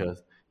furniture,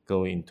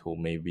 going into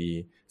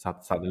maybe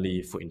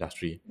suddenly food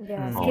industry,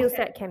 Yeah, or skill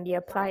set can be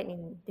applied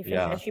in different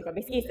yeah, industry, but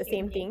basically it's the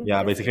same thing, yeah,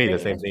 just basically the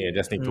different same thing. You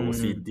industry. just need to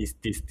see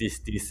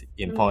Mm. this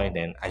in Mm. point,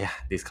 and yeah,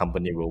 this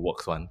company will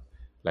work one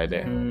like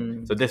that. Yeah.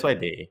 Mm. So that's why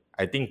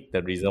I think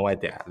the reason why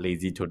they are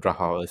lazy to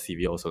draft our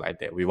CV also like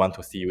that. We want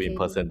to see you in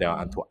person. They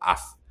want JD. to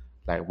ask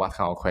like what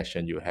kind of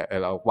question you have,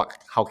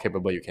 how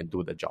capable you can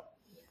do the job.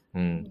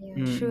 Mm.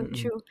 Yeah. True, Mm-mm-mm.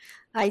 true.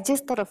 I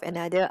just thought of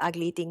another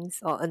ugly things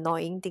or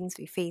annoying things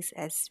we face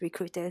as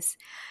recruiters.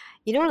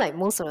 Like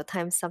most of the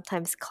time,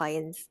 sometimes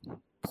clients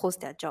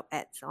post their job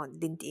ads on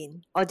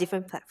LinkedIn or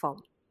different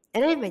platform.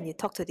 And then when you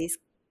talk to this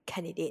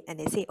candidate and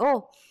they say,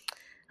 oh,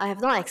 I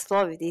have not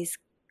explored with this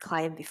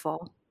client before.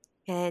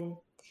 And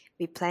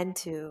we plan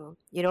to,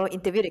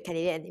 interview the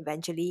candidate and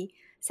eventually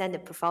send the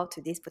profile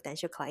to this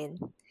potential client.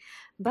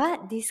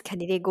 But this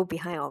candidate go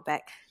behind our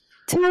back.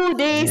 2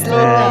 days Oh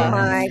later,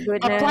 my Mm.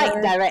 applied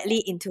goodness.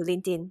 directly into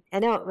LinkedIn.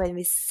 And then when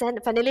we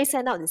finally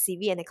send out the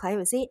CV and the client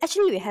will say,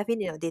 actually, we have him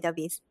in our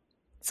database.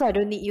 So I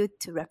don't need you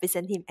to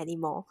represent him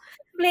anymore.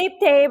 Flip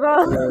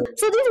table.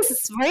 So this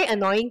is very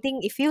annoying thing.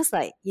 It feels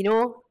like,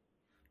 you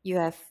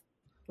have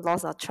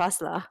lost our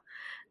trust lah.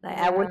 Like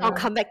I will not Yeah.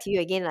 come back to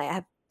you again. Like I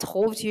have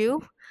told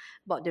you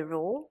about the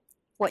role.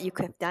 What you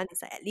could have done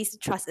is like at least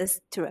trust us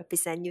to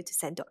represent you to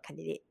send to a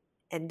candidate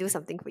and do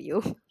something for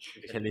you.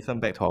 You can listen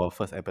back to our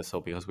first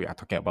episode because we are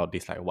talking about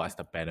this, like what's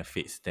the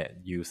benefits that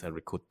use a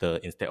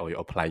recruiter instead of you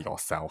apply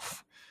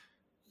yourself.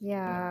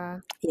 Yeah.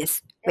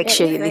 Yes, make It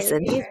sure is you very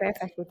listen. it is very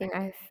frustrating.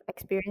 I've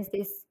experienced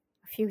this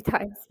a few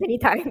times, many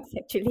times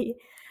actually,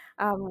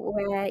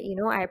 where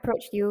I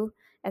approached you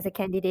as a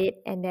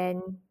candidate and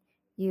then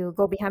you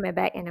go behind my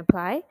back and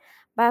apply.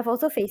 But I've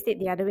also faced it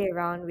the other way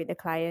around with the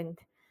client.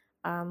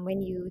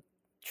 When you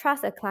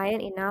trust a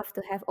client enough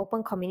to have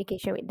open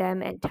communication with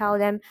them and tell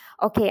them,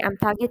 okay, I'm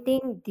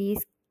targeting this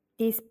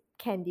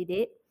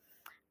candidate.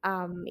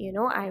 I'm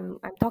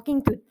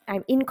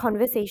in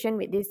conversation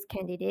with this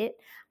candidate.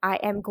 I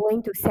am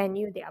going to send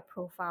you their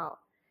profile,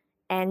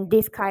 and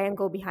this client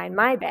go behind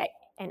my back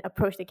and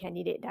approach the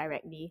candidate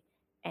directly.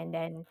 And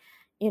then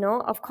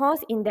of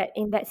course, in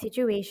that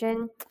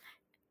situation,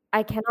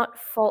 I cannot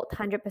fault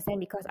 100%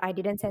 because I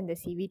didn't send the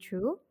CV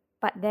through.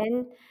 But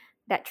then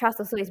that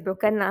trust also is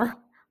broken lah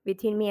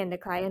between me and the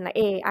client. Like,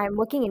 hey, I'm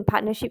working in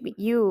partnership with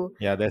you.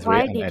 Yeah, that's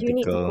very Why did you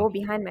need to go unethical.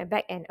 behind my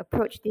back and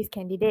approach this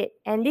candidate?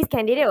 And this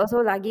candidate also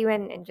lagi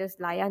went and just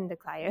layan the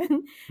client.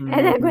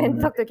 And I go and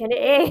Mm. talk to the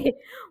candidate, hey,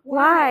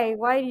 why?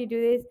 Why do you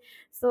do this?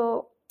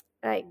 So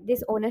like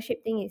this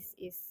ownership thing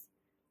is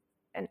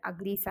an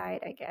ugly side,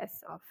 I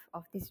guess,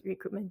 of this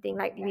recruitment thing.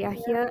 Like we are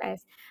here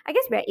as, I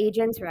guess we're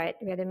agents, right?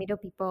 We're the middle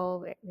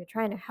people. We're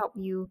trying to help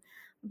you,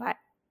 but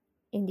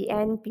in the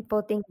end,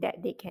 people think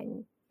that they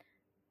can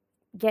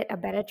get a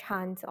better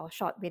chance or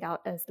shot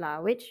without us,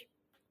 lah. Which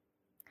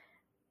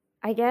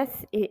I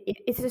guess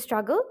it's a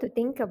struggle to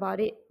think about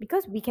it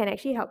because we can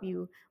actually help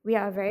you. We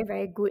are a very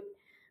very good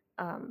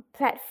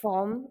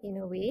platform in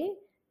a way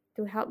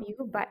to help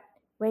you, but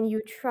when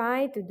you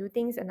try to do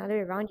things another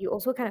way around, you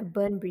also kind of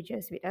burn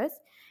bridges with us,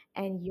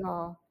 and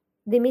your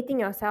limiting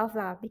yourself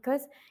lah.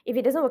 Because if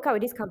it doesn't work out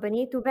with this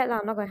company, too bad lah.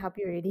 I'm not going to help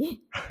you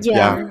already. Yeah.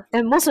 Yeah.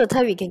 And most of the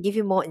time we can give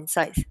you more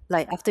insights.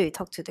 Like after you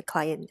talk to the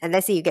client, and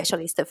let's say you get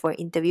shortlisted for an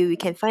interview, we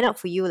can find out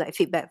for you like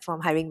feedback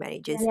from hiring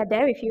managers. And they're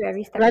there with you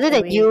every step of Rather the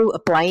than way. you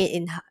applying it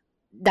in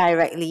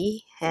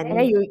directly And and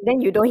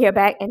then you don't hear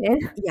back, and then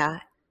yeah,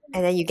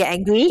 and then you get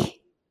angry.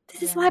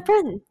 This is what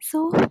happened.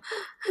 So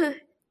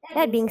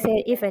that being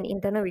said, if an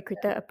internal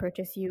recruiter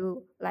approaches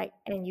you like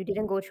and you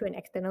didn't go through an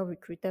external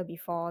recruiter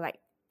before, like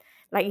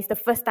it's the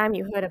first time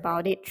you heard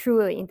about it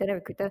through an internal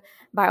recruiter,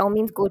 by all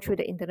means go through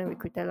the internal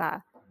recruiter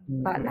lah.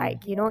 But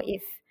like, you know,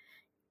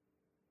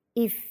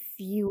 if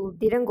you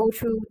didn't go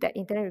through that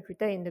internal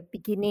recruiter in the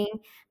beginning,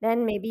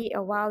 then maybe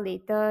a while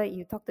later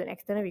you talk to an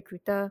external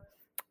recruiter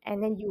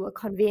and then you were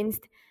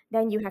convinced,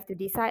 then you have to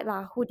decide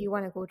lah, who do you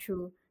want to go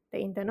through, the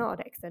internal or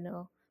the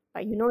external.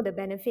 But you know the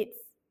benefits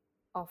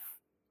of,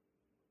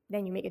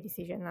 then you make a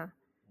decision lah,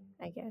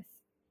 I guess.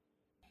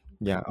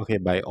 Yeah, okay.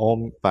 By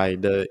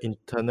the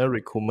internal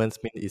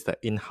recruitments mean is the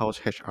in-house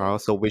HR,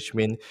 so which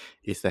mean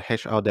is the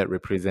HR that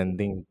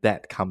representing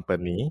that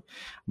company.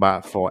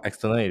 But for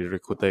external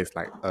recruiter, it's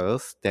like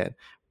us that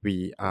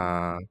we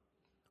are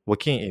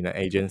working in an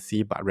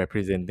agency but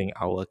representing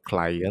our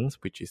clients,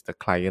 which is the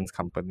client's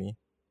company.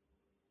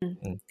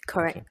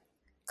 correct. Okay.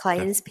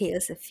 Clients pay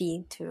us a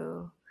fee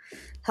to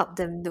help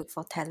them look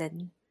for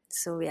talent.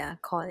 So we are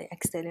called an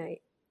external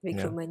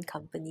recruitment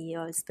company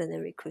or external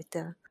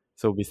recruiter.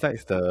 So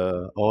besides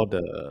all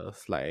the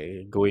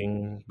like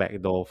going back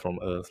door from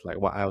us, like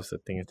what else the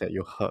things that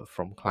you heard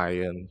from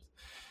clients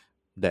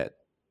that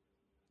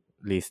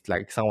list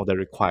like some of the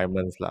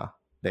requirements lah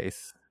that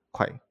is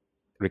quite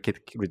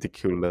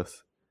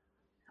ridiculous.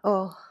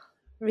 Oh,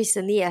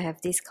 recently I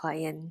have this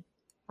client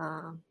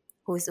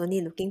who is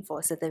only looking for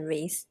a certain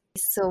race.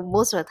 So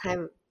most of the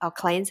time, our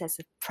clients has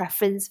a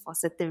preference for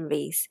certain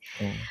race,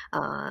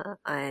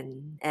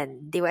 and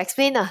they will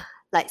explain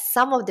like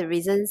some of the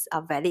reasons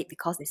are valid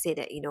because they say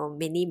that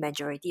many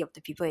majority of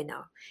the people in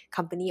our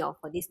company or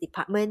for this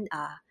department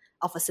are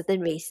of a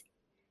certain race,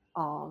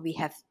 or we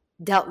have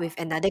dealt with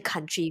another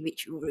country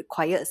which will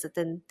require a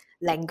certain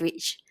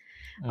language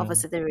of a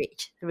certain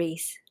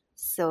race.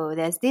 So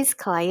there's this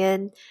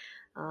client,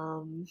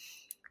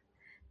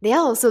 they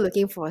are also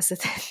looking for a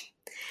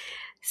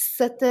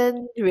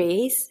certain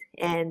race,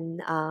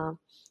 and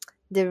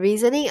the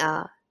reasoning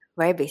are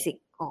very basic.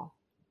 Or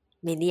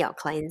mainly our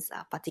clients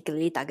are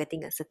particularly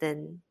targeting a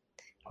certain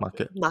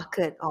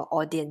market or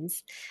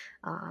audience,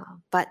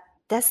 but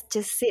that's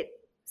just it.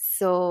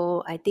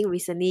 So I think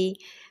recently,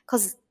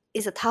 because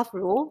it's a tough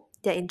role,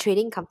 they're in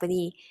trading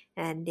company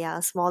and they are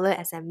a smaller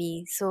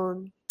SME,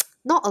 so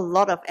not a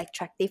lot of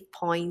attractive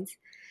points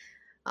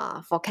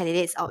for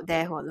candidates out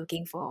there who are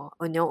looking for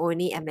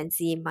only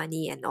MNC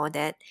money and all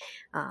that.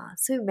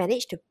 So we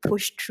managed to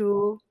push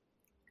through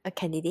a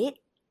candidate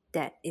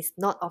that is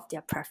not of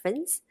their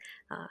preference.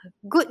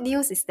 Good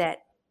news is that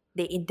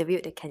they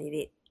interviewed the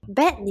candidate.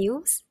 Bad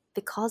news,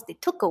 because they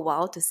took a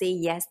while to say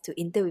yes to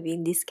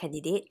interviewing this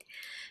candidate,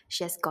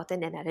 she has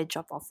gotten another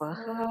job offer.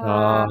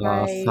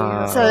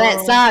 So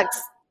that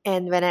sucks.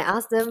 And when I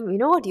asked them,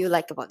 what do you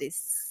like about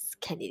this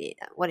candidate?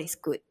 What is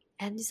good?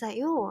 And it's like,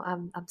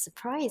 I'm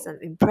surprised, I'm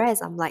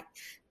impressed. I'm like,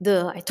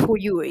 I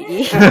told you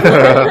already.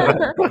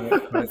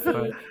 You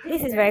see,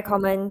 this is very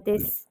common,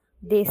 this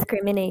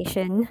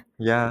discrimination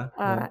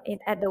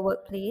at the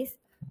workplace.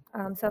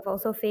 So I've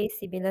also faced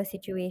similar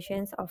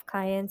situations of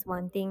clients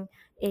wanting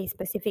a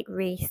specific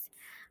race.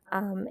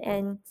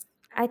 And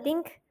I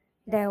think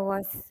there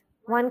was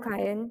one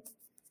client,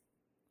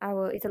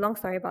 it's a long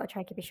story, but I'll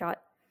try to keep it short.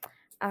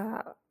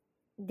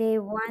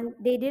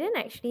 They didn't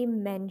actually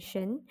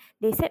mention,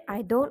 they said,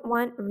 I don't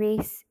want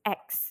race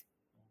X.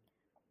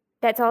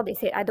 That's all they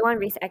said. I don't want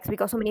race X. We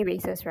got so many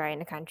races, right, in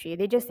the country.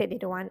 They just said they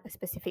don't want a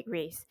specific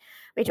race,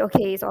 which,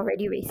 okay, is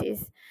already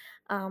racist.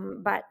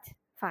 But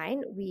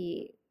fine,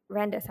 we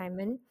ran the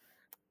assignment.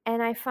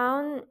 And I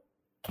found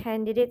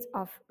candidates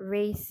of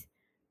race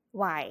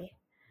Y.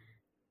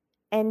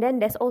 And then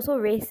there's also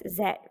race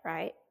Z,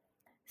 right?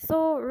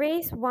 So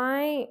race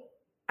Y,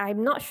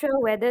 I'm not sure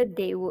whether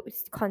they would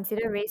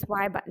consider race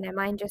Y, but never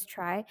mind, just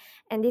try.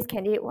 And this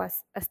candidate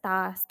was a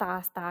star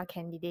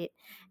candidate.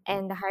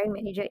 And the hiring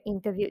manager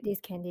interviewed this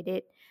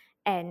candidate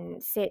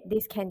and said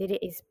this candidate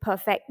is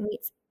perfect,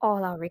 meets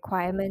all our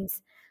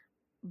requirements,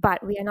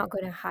 but we are not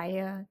going to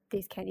hire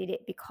this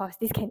candidate because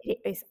this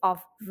candidate is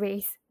of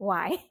race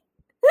Y.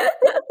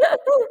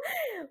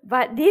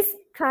 But this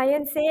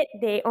client said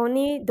they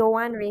only don't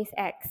want race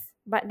X.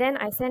 But then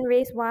I sent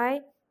race Y,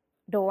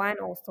 don't want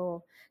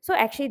also. So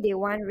actually they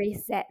want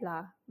race Z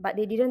lah, but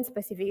they didn't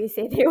specifically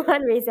say they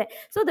want race Z.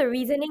 So the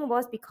reasoning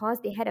was because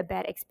they had a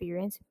bad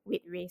experience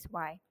with race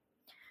Y.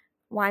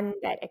 One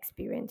bad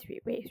experience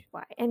with race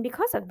Y. And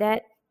because of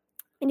that,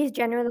 it is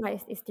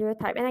generalized, it's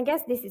stereotype. And I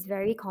guess this is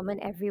very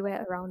common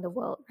everywhere around the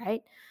world,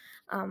 right?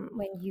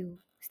 When you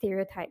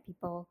stereotype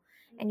people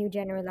and you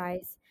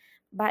generalize.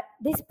 But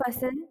this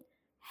person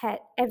had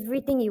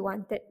everything you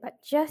wanted,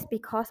 but just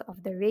because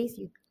of the race,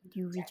 you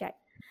reject.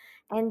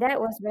 And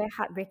that was very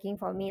heartbreaking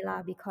for me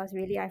lah, because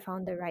really I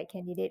found the right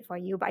candidate for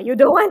you, but you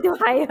don't want to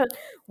hire.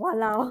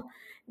 Walao,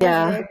 that's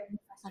Yeah. very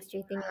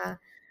frustrating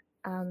lah.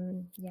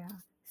 Yeah.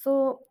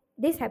 So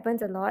this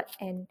happens a lot,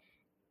 and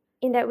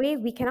in that way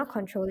we cannot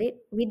control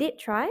it. We did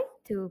try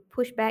to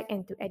push back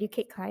and to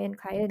educate client.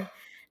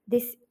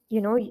 This,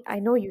 I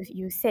know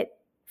you said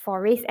for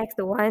race X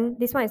the one.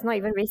 This one is not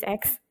even race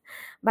X,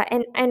 but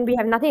and we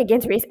have nothing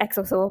against race X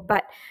also.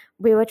 But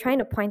we were trying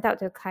to point out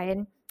to the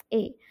client,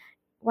 hey,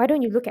 why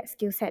don't you look at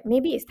skill set?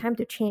 Maybe it's time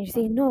to change.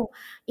 Say no,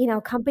 in our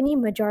company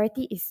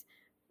majority is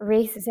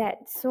race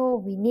Z, so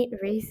we need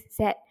race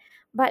Z.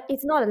 But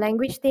it's not a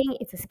language thing;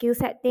 it's a skill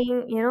set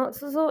thing.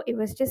 So it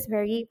was just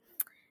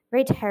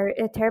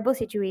a terrible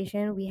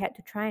situation. We had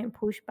to try and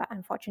push, but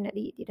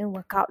unfortunately, it didn't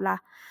work out lah.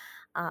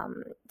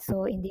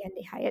 So in the end,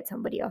 they hired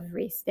somebody of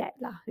race Z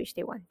lah, which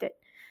they wanted.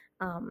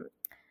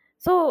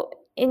 So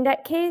in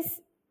that case,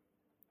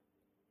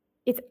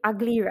 it's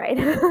ugly, right?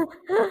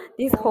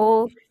 This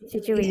whole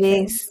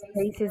situation, is.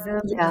 racism,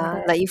 and all Yeah,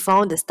 that. like you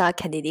found the star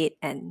candidate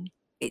and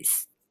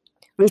it's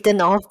written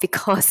off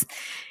because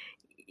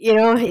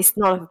it's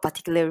not of a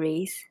particular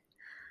race.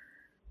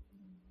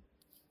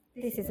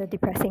 This is a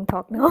depressing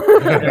talk now.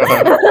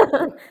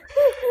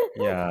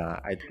 Yeah,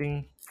 I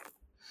think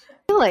I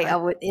feel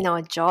like in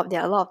our job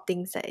there are a lot of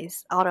things that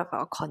is out of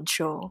our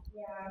control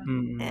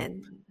Mm.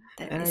 and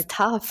that And is I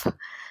tough.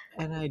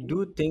 and I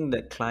do think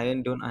that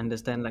client don't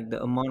understand like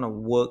the amount of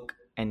work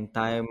and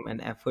time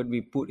and effort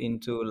we put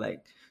into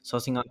like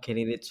sourcing out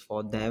candidates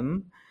for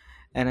them.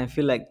 And I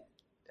feel like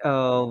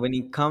when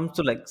it comes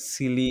to like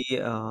silly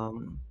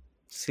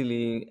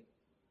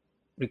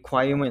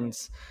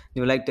requirements they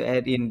would like to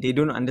add in, they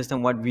don't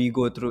understand what we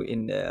go through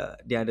in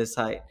the other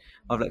side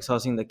of like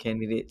sourcing the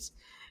candidates.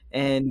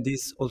 And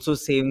this also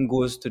same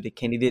goes to the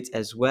candidates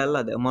as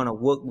well, the amount of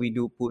work we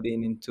do put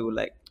in into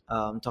like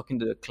talking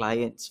to the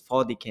clients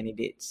for the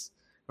candidates,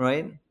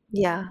 right?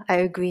 Yeah, I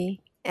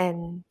agree.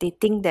 And they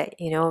think that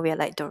we're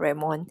like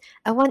Doraemon.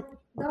 I want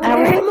I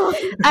want, Doraemon.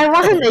 I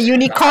want a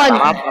unicorn.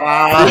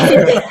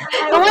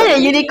 I want a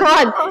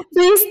unicorn.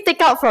 Please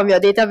take out from your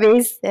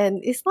database. And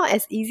it's not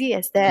as easy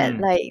as that.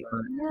 Mm.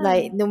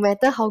 Like no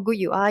matter how good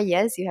you are,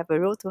 yes, you have a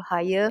role to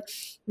hire.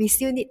 We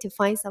still need to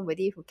find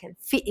somebody who can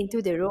fit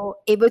into the role,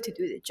 able to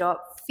do the job,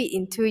 fit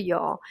into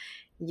your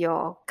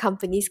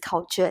company's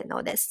culture and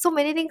all that. So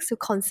many things to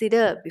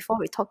consider before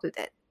we talk to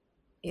that.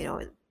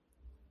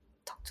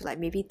 Talk to like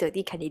maybe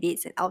 30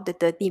 candidates, and out of the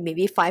 30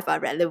 maybe 5 are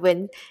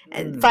relevant,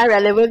 and 5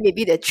 relevant,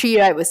 maybe the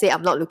 3 right will say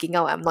I'm not looking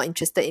out, I'm not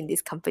interested in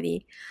this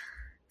company.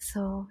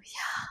 So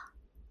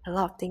yeah, a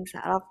lot of things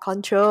are out of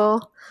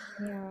control.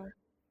 Yeah,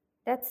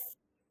 that's,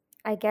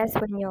 I guess,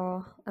 when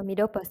you're a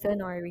middle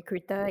person or a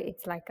recruiter,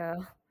 it's like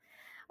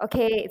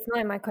okay, it's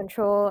not in my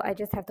control. I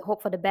just have to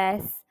hope for the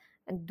best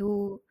and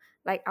do,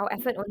 like, our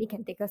effort only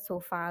can take us so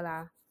far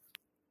lah.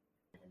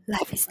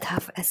 Life is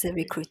tough as a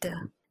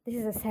recruiter. This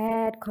is a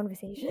sad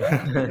conversation.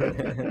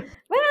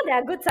 Well, there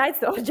are good sides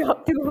to our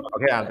job too.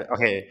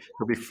 okay.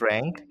 To be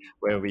frank,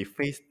 when we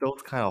face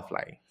those kind of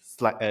like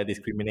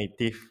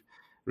discriminative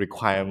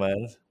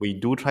requirements, we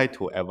do try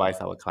to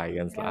advise our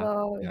clients lah.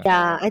 Hello. Yeah.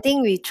 Yeah, I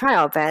think we try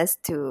our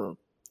best to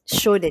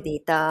show the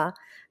data,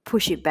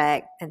 push it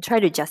back, and try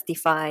to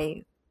justify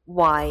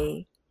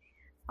why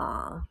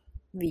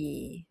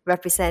we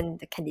represent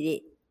the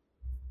candidate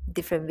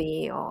different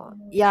way, or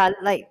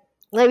like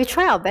we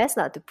try our best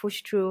to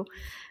push through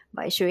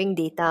by showing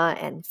data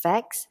and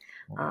facts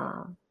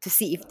to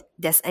see if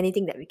there's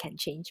anything that we can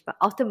change. But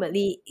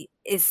ultimately, it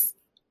is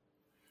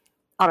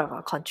out of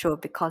our control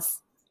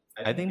because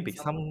I think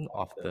some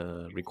of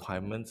the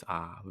requirements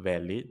are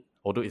valid,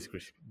 although it's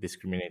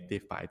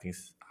discriminative, but I think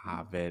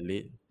are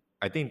valid.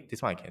 I think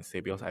this one I can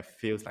say because I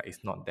feel like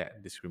it's not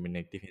that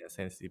discriminative in a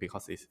sense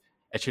because it's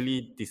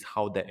actually this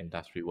how that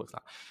industry works.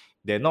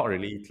 They're not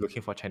really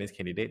looking for Chinese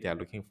candidate, they are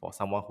looking for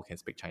someone who can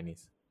speak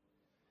Chinese.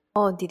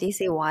 did they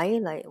say why?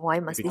 Like, why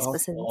must this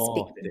person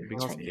speak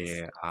Because Chinese?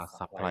 they are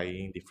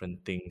supplying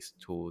different things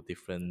to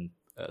different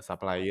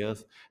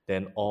suppliers,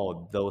 then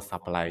all those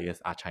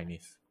suppliers are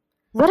Chinese.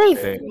 What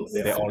if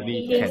They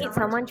only They can need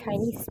someone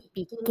Chinese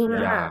speaking.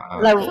 Yeah,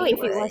 like So if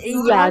it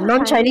was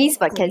non-Chinese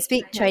but who can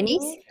speak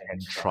Chinese? can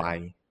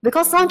try.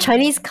 Because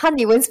non-Chinese can't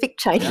even speak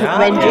Chinese Yeah.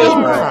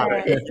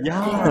 Mandarin.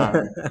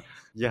 Yeah,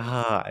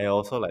 yeah, I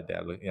also like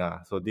that.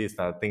 Yeah, so these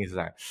are things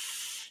like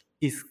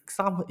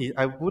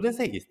I wouldn't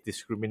say it's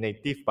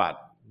discriminative, but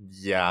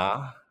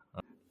yeah,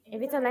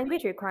 If it's a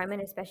language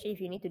requirement, especially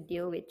if you need to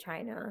deal with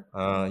China,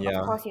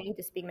 yeah, of course you need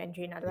to speak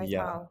Mandarin, otherwise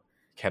yeah, how?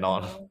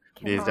 cannot.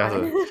 It's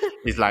Cannot. just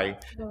it's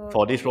like So,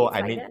 for this role, it's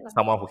I like need that lah.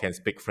 someone who can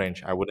speak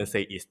French. I wouldn't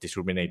say it's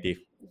discriminative,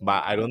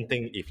 but I don't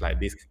think if like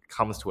this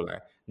comes to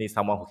like need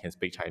someone who can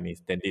speak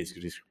Chinese, then this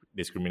is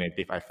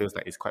discriminative. I feel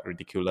like it's quite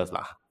ridiculous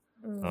lah.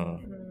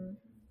 Mm.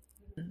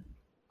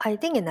 I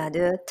think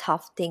another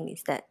tough thing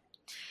is that,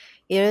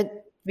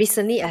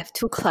 recently I have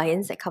 2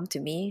 clients that come to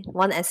me,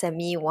 one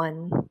SME,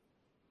 one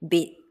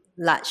big,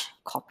 large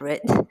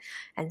corporate,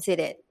 and say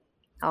that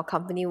our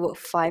company work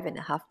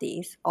 5.5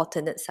 days,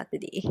 alternate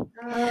Saturday.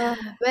 Uh,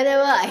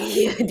 Whenever I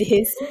hear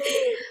this,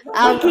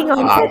 working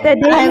on Ah,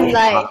 Saturday. I'm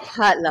like,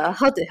 hard lah,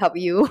 how to help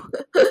you?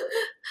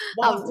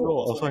 what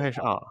role? Also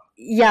HR.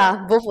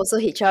 Yeah, both also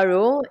HR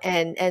role.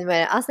 And when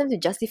I asked them to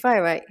justify,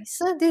 right,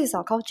 so this is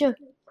our culture.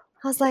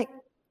 I was like,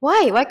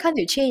 why? Why can't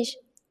you change?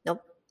 Nope.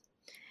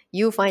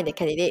 You find a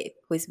candidate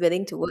who is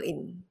willing to work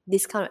in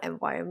this kind of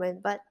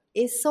environment, but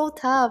it's so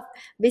tough.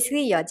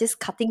 Basically, you're just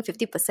cutting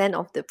 50%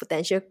 of the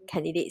potential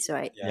candidates,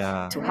 right?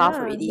 Yeah. To half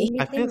Yeah, already.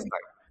 I feel limiting.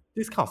 like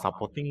this kind of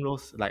supporting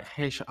roles like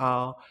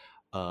HR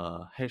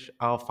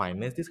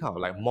finance, this kind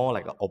of like more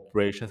like a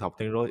operation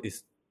supporting role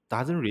is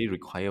doesn't really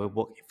require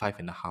work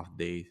 5.5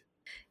 days.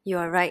 You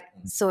are right.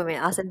 So when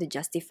I asked them to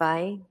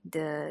justify,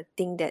 the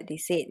thing that they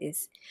said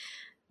is,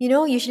 you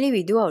know, usually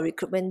we do our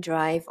recruitment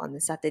drive on a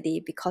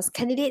Saturday because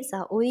candidates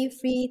are only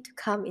free to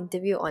come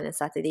interview on a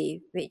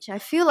Saturday, which I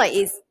feel like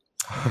is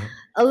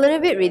a little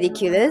bit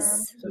ridiculous.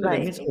 So that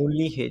Like, means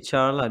only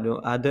HR lah. The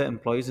other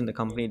employees in the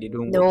company they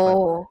don't work.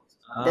 no,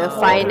 the Oh, Ah,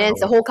 finance,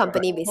 the whole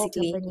company Whole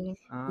basically. company.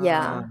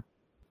 Yeah. ah.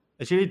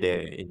 Actually,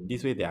 they in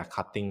this way they are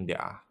cutting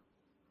their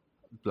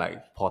like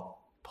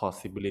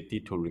possibility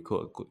to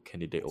recruit a good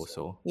candidate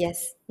also.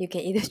 Yes, you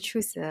can either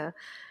choose a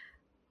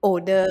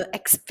older,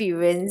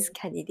 experienced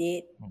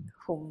candidate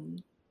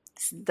whom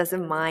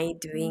doesn't mind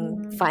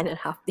doing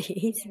 5.5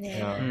 days,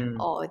 Yeah. Mm.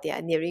 or they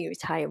are nearing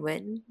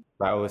retirement.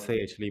 But I would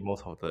say actually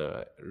most of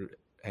the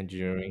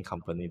engineering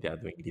company they are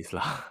doing this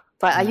lah.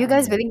 But are you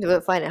guys willing to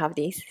work 5.5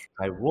 days?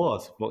 I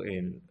was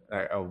working.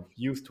 I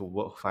used to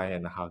work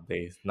 5.5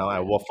 days. Now I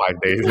work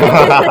 5 days.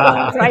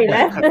 That's why you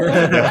left.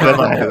 Yeah, that's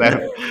why I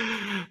left.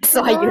 So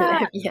are No you lah,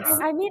 left? Yes.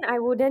 I mean, I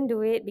wouldn't do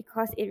it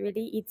because it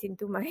really eats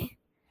into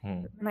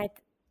Hmm. my.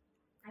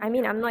 I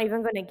mean, I'm not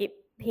even gonna get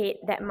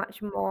paid that much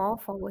more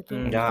for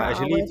working extra Yeah,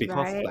 actually, hours,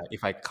 because right? like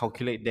if I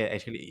calculate that,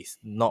 actually, it's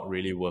not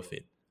really worth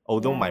it.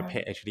 Although my Yeah.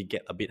 pay actually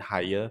get a bit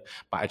higher,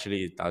 but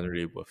actually it doesn't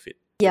really worth it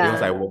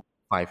because I Yeah. work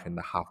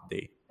 5.5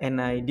 days. And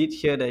I did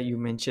hear that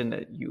you mentioned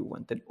that you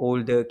wanted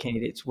older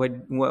candidates. Why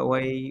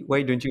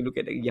don't you look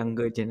at the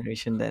younger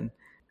generation then?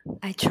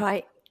 I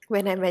tried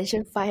when I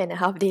mentioned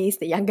 5.5 days,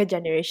 the younger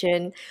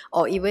generation,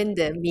 or even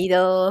the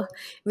middle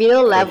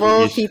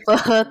level 30-ish. people,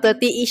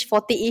 30-ish,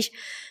 40-ish.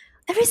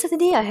 Every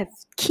Saturday I have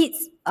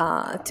kids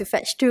to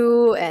fetch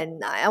to,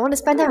 and I want to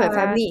spend time with my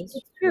Yeah, family.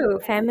 it's true.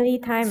 Family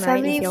time,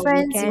 right? Is Family, your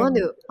friends, I weekend. want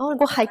to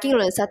go hiking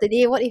on a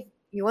Saturday. What if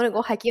you want to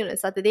go hiking on a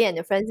Saturday and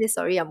your friend says,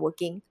 sorry, I'm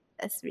working?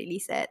 That's really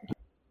sad.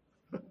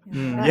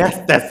 Mm. Yes,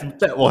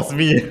 that was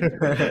me.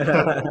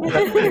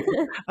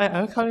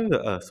 I come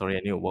in. Sorry, I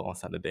need to work on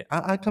Saturday.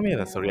 I come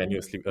in. Sorry, I need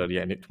to sleep early.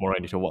 Tomorrow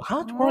I need to work.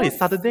 Huh? Tomorrow is Most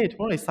Saturday.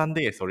 Tomorrow is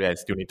Sunday. Sorry, I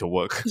still need to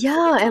work.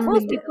 Yeah, and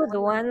most people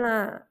don't want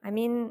lah. I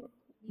mean,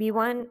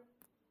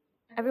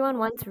 everyone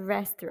wants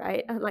rest,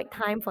 right? Like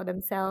time for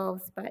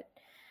themselves, but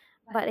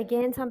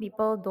again, some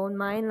people don't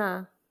mind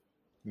lah.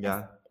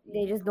 Yeah.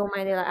 They just don't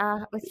mind. They're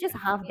like, it's just a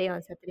half day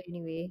on Saturday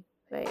anyway.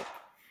 Like,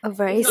 a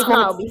very if not,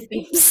 small I'll be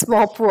sick.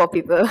 small pool of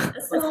people.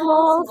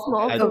 Small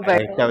I, group I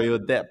of tell people. you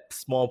that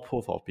small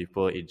pool of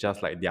people, it's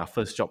just like their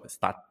first job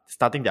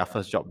starting their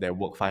first job, they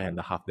work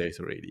 5.5 days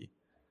already.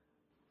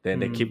 Then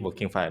they keep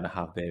working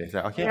 5.5 days. They say,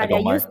 okay, Yeah, I they're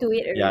don't mind. used to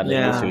it Yeah, already.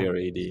 they're used to Yeah. it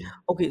already.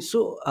 Okay,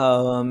 so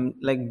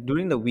like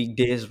during the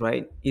weekdays,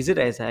 right? Is it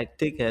as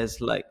hectic as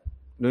like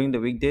during the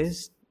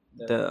weekdays,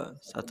 the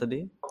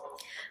Saturday,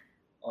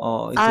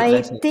 or is it I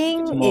less hectic? It's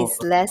think more of it's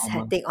a less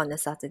normal. hectic on a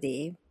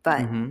Saturday,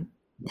 but Mm-hmm.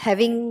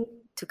 having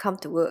to come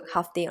to work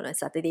half day on a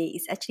Saturday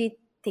is actually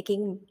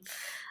taking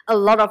a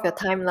lot of your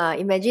time lah.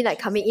 Imagine like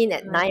coming in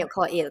at 9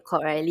 o'clock, 8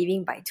 o'clock, right?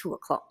 Leaving by 2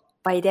 o'clock.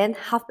 By then,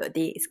 half your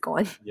day is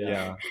gone.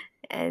 Yeah.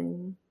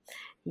 And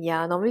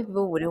yeah, normally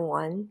people wouldn't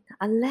want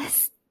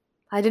unless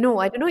I don't know.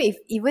 I don't know if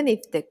even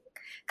if the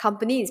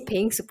company is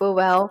paying super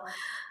well,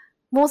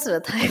 most of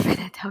the time when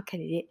I tell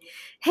candidate,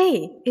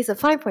 hey, it's a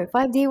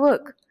 5.5 day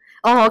work.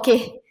 Oh,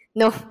 okay.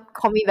 No,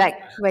 call me back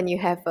when you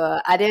have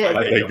other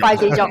Like that. 5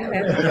 day job.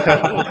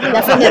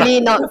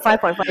 Definitely not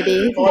 5.5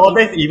 days. Oh,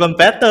 that's even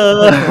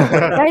better.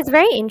 But it's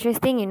very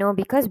interesting,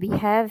 because we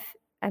have,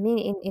 I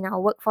mean, in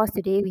our workforce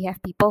today, we have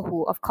people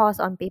who, of course,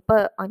 on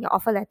paper, on your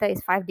offer letter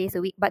is 5 days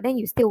a week, but then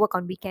you still work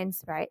on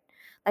weekends, right?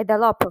 Like there are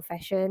a lot of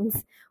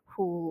professions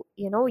who,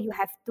 you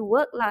have to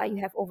work lah.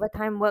 You have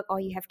overtime work, or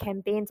you have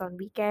campaigns on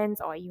weekends,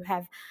 or you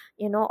have,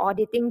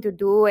 auditing to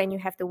do, and you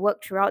have to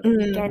work throughout the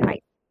weekend,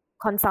 like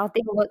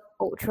consulting work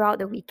throughout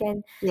the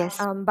weekend. Yes.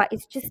 But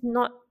it's just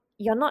not,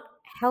 you're not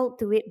held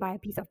to it by a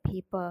piece of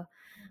paper.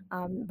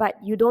 But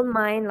you don't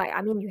mind, like,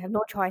 I mean, you have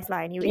no choice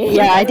lah anyway.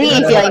 Yeah, I think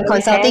if you're in On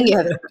consulting,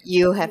 weekends,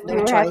 you have no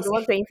you have choice. to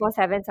work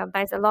 24/7.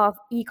 Sometimes a lot of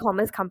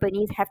e-commerce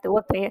companies have to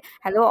work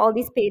all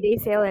these payday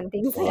sale and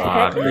things like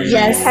Wow, that. crazy.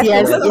 Yes, Have to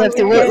yes. work You on have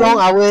to work long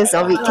weekends. hours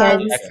on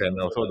weekends. X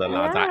and also the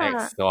Lazada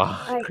Yeah, X. Wow,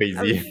 like I'm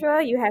crazy. sure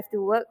you have to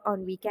work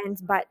on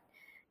weekends,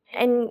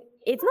 and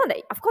it's not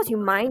that, of course, you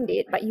mind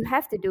it, but you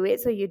have to do it,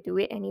 so you do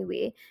it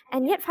anyway.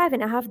 And yet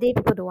 5.5 day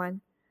people don't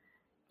want.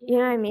 You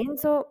know what I mean?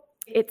 So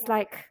it's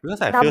like Because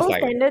I feel double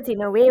like standards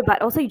in a way,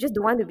 but also you just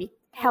don't want to be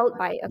held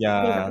by a piece of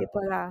Yeah,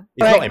 paper lah.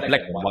 it's not Correct. in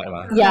black and white,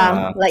 ma. Yeah,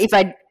 Yeah. like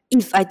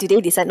if I today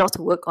decide not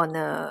to work on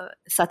a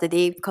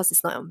Saturday because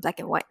it's not on black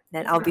and white,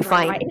 then I'll be It's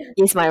my fine. right.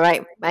 It's my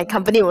right. My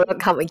company will not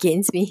come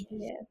against me.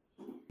 Yeah.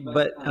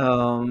 But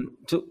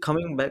to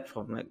coming back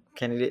from like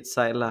candidate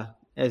side lah,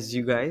 as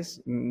you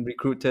guys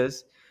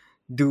recruiters,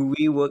 do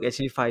we work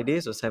actually 5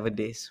 days or 7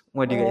 days?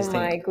 What do you Oh guys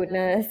my think?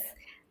 goodness.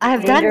 I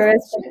have done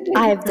Dangerous.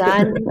 I have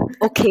done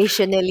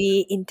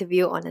occasionally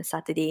interview on a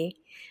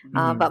Saturday,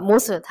 but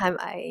most of the time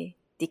I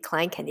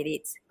decline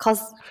candidates because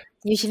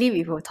usually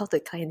we will talk to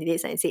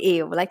candidates and say,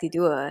 "Hey, I would like to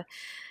do a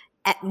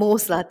at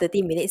most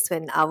 30 minutes to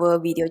an hour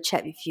video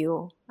chat with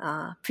you."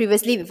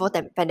 Previously, before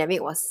the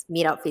pandemic, was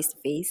meet up face to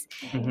face,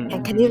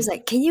 and candidate was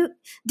like, "Can you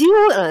do you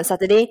work on a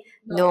Saturday?"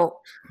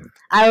 No,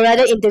 I would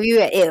rather interview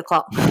at 8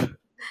 o'clock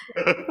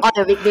on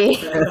a weekday.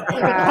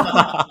 Yeah.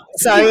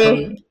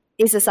 Sorry,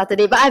 it's a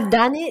Saturday, but I've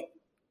done it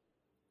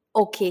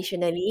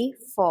occasionally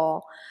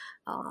for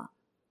uh,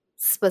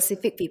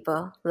 specific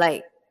people,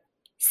 like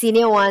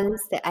senior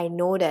ones that I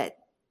know that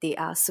they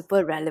are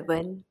super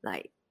relevant,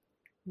 like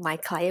my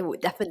client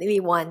would definitely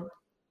want,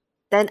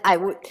 then I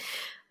would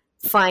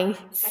fine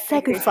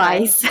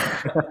sacrifice.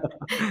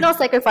 Not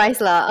sacrifice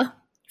lah.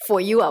 For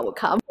you I will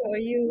come. For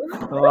you.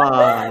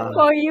 Wow.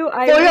 For you,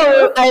 I For you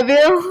will. I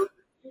will.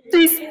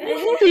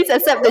 Please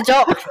accept the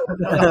job.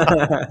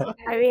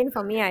 I mean,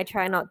 for me, I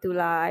try not to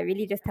lah. I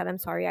really just tell them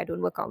sorry. I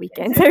don't work on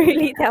weekends. I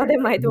really tell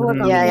them I don't work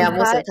on Yeah, weekends.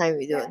 most of But the time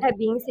we don't. that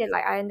being said,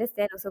 like I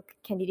understand also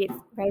candidates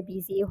very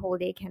busy, whole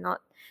day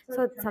cannot.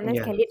 So sometimes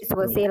Yeah. candidates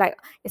will say like,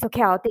 it's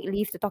okay, I'll take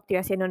leave to talk to you.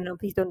 I say, no, no,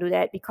 please don't do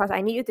that because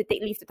I need you to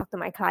take leave to talk to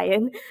my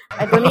client.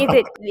 I don't need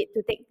it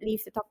to take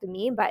leave to talk to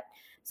me. But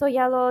so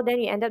yeah, lor, then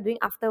we end up doing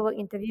after work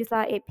interviews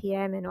lah, 8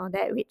 p.m. and all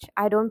that, which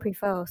I don't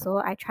prefer also.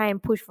 I try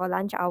and push for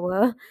lunch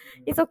hour.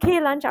 It's okay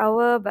lunch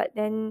hour, but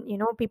then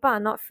people are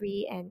not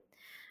free. And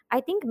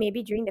I think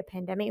maybe during the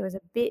pandemic it was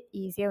a bit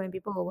easier when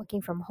people were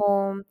working from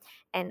home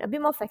and a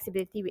bit more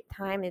flexibility with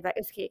time. It's like,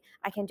 okay,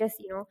 I can just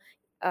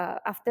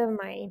after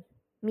my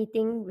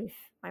meeting with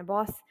my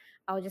boss,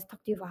 I'll just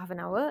talk to you for half an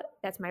hour.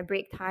 That's my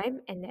break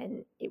time, and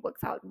then it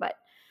works out. But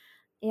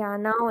yeah,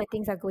 now when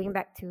things are going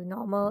back to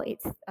normal,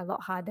 it's a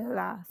lot harder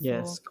lah.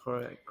 Yes, So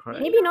correct.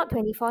 maybe not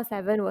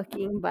 24/7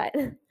 working, but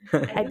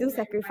I do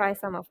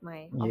sacrifice some of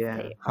my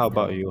Yeah. How off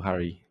about time. you,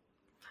 Hari?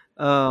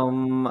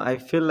 I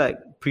feel like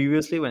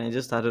previously when I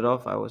just started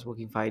off, I was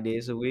working 5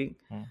 days a week.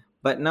 Mm.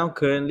 But now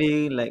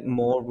currently, like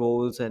more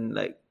roles and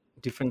like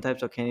different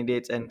types of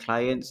candidates and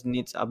clients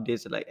needs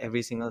updates like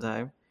every single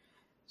time.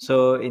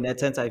 So in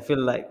that sense, I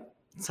feel like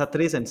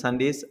Saturdays and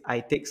Sundays,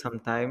 I take some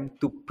time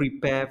to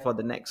prepare for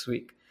the next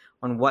week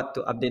on what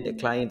to update the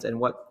clients and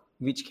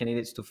which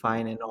candidates to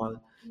find and all.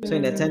 So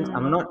in that sense,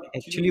 I'm not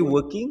actually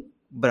working,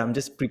 but I'm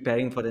just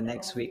preparing for the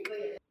next week.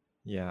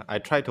 Yeah, I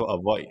try to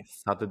avoid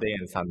Saturday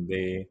and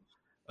Sunday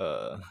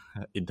uh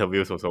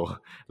interviews also.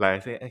 Like I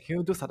say, can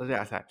you do Saturday?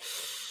 I was like,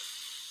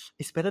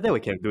 it's better that we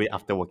can do it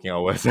after working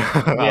hours. I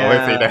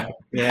always say Yeah, that.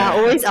 yeah.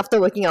 Always after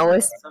working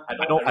hours.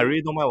 I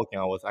really don't mind working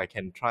hours. I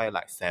can try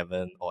like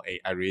 7 or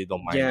 8. I really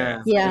don't mind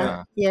that.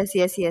 Yeah, Yeah.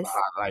 Yes.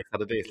 Like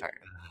Saturday is like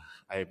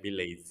I be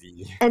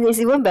lazy. And it's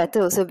even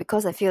better also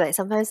because I feel like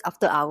sometimes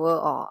after hour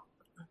or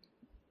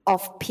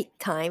off peak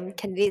time,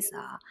 candidates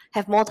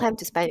have more time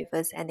to spend with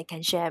us and they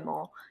can share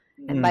more.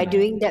 And by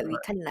doing that, we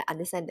kind of like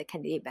understand the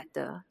candidate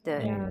better.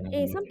 Yeah.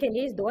 Hey, some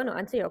candidates don't want to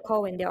answer your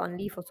call when they're on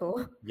leave also.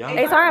 Yeah.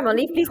 Hey, sorry, I'm on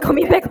leave. Please call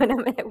me back when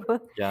I'm at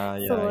work. Yeah,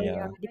 So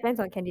yeah. depends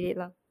on candidate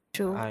lah.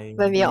 True. I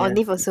When we are on yeah.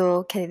 leave,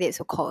 also candidates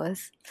will call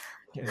us.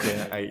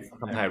 then I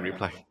sometimes I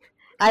reply.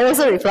 I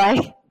also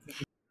reply.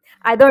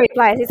 I don't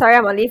reply. I say sorry,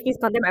 I'm on leave. Please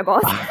contact my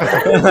boss.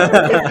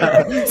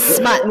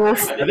 Smart move.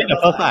 I think the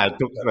first time I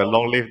took the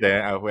long leave,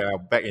 then when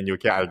I'm back in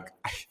UK, I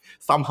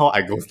somehow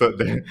I ghosted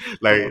them.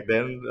 Like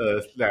then,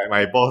 like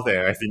my boss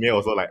and my senior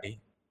also like,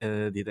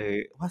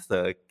 what's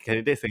the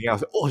candidate saying? I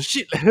was like, oh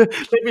shit,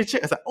 let me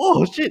check. I was like,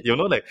 oh shit,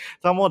 like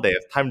somehow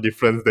there's time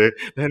difference there.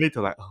 Then I need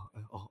to like,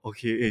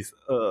 okay, it's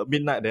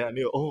midnight. Then I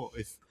need,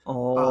 it's the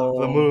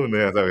Oh, moon.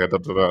 Then I was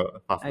like,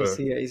 I faster.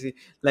 see, I see.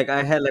 Like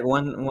I had like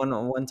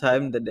one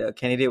time that the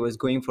candidate was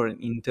going for an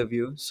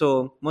interview.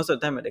 So most of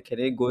the time when the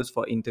candidate goes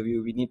for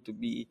interview, we need to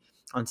be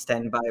on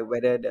standby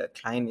whether the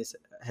client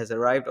has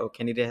arrived or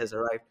candidate has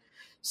arrived.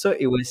 So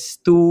it was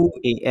 2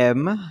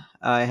 a.m.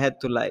 I had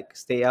to like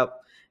stay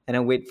up and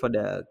then wait for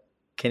the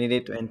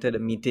candidate to enter the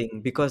meeting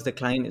because the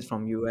client is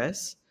from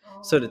US.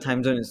 So the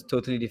time zone is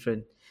totally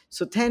different.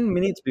 So 10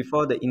 minutes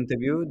before the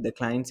interview, the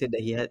client said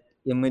that he had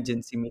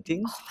emergency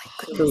meeting,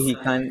 so he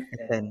can't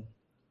attend.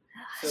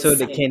 So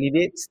the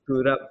candidate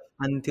stood up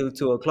until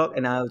 2 o'clock,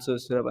 and I also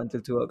stood up until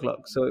 2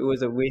 o'clock. So it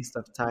was a waste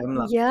of time,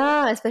 lah.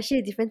 Yeah, especially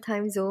a different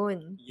time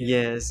zone.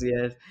 Yes,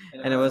 yes.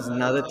 And there was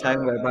another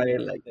time whereby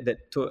like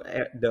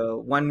the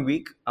 1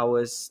 week I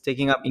was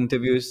taking up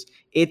interviews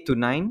 8 to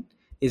 9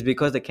 is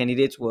because the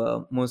candidates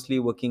were mostly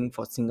working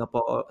for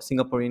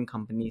Singaporean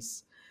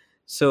companies.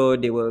 So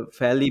they were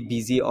fairly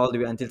busy all the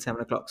way until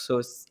 7 o'clock.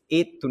 So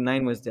 8 to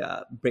 9 was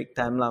their break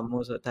time lah.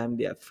 Most of the time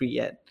they are free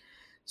at.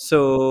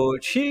 So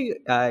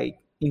I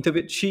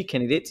interviewed 3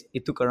 candidates.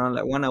 It took around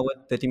like 1 hour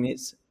 30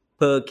 minutes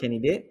per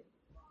candidate.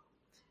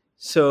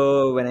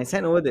 So when I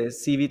sent over the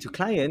CV to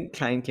client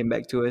came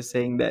back to us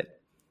saying that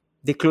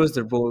they closed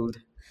the role.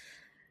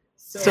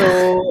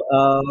 So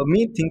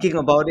me thinking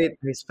about it,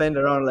 we spent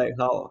around like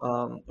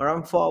how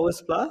around 4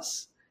 hours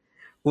plus.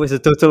 It was a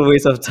total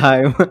waste of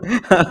time.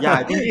 Yeah,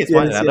 I think this is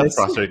one Yes, another yes.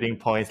 frustrating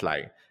points.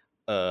 Like,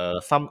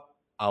 some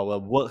our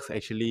works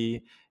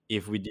actually,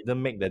 if we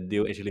didn't make the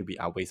deal, actually be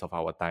a waste of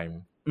our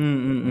time. Mm,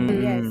 mm, mm,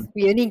 Yes. mm.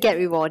 We only get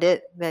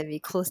rewarded when we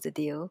close the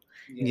deal.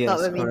 But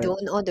Yes, when we correct.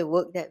 don't, all the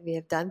work that we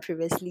have done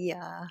previously,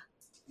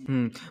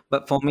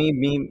 But for me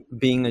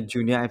being a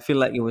junior, I feel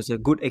like it was a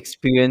good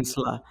experience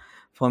lah,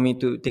 for me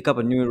to take up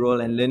a new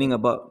role and learning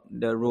about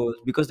the roles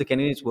because the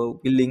candidates were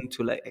willing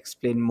to like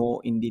explain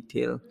more in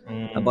detail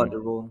about Mm. the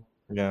role.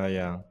 Yeah,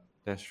 yeah,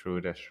 that's true.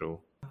 That's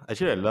true.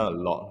 Actually, I learn a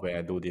lot when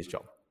I do this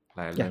job.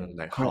 Like, I Yeah, learn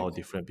like how correct.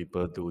 different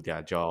people do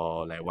their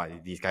job, like what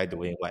is this guy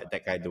doing, what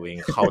that guy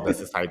doing, how the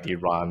society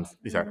runs.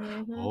 It's like,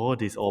 Mm-hmm. oh,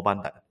 this all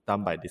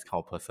done by this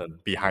kind of person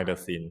behind the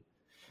scene.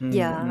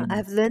 yeah, Mm.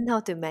 I've learned how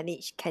to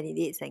manage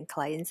candidates and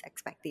clients'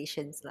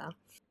 expectations lah.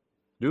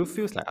 Do you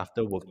feel like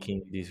after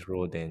working this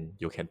role, then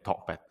you can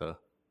talk better?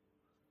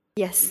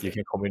 Yes, You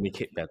can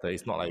communicate better.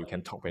 It's not like you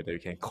can talk better, you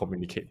can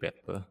communicate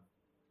better.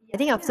 I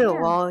think after a Yeah.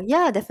 while,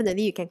 yeah,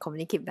 definitely you can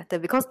communicate better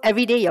because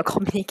every day you're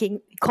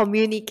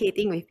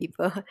communicating with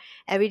people.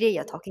 Every day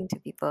you're talking to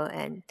people,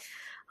 and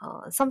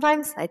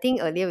sometimes I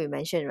think earlier we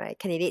mentioned right,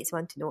 candidates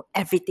want to know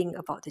everything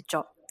about the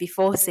job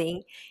before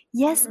saying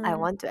yes, I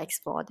Mm-hmm. want to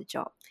explore the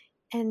job.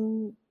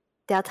 And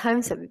there are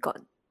times that we got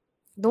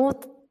no,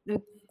 we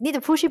need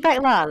to push it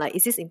back lah. Like,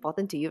 is this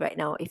important to you right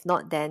now? If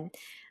not, then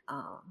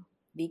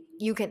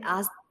you can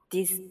ask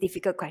these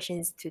difficult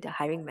questions to the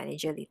hiring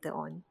manager later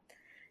on.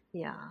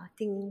 Yeah, I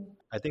think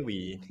I think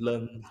we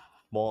learn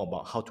more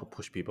about how to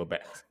push people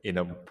back in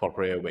a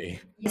proper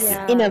way. yes,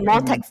 Yeah. in Yeah. a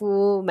more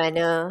tactful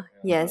manner.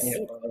 Yes.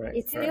 Yeah, It's correct,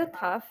 it's correct. still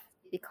tough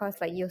because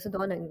like you also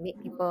don't want to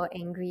make people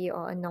angry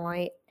or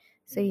annoyed.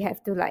 So you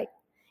have to like,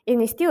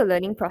 and it's still a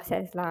learning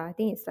process lah. I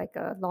think it's like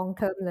a long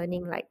term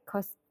learning, like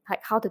cause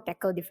like how to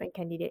tackle different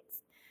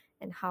candidates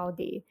and how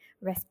they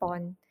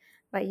respond.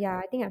 But yeah,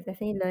 I think I've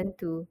definitely learned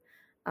to,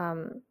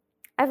 um,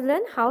 I've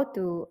learned how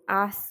to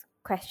ask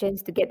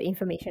questions to get the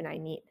information I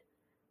need.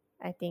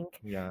 I think,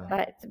 Yeah.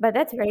 but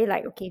that's very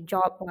like okay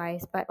job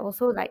wise, but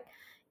also like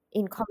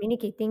in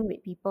communicating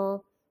with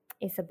people,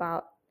 it's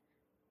about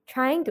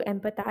trying to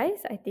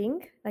empathize, I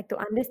think, like to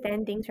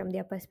understand things from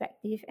their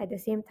perspective at the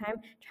same time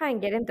try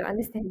and get them to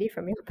understand it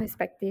from your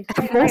perspective.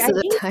 Like Most I of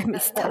the think time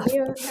it's tough.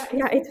 earlier,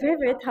 yeah, it's very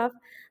very tough.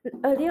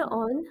 Earlier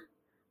on,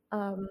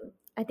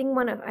 I think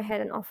I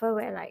had an offer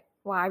where like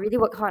wow, I really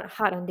worked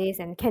hard on this,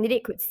 and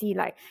candidate could see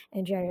like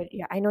Andrea,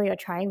 yeah, I know you're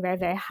trying very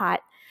very hard,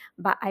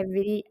 but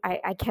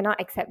I cannot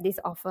accept this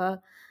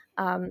offer.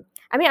 I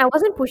mean, I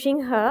wasn't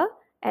pushing her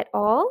at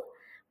all,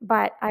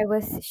 but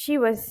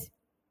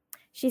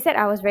she said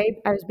I was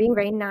being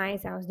very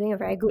nice. I was doing a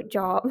very good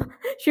job.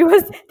 She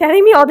was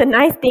telling me all the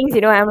nice things,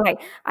 you know. I'm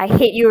like, I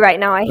hate you right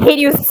now. I hate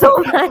you so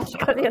much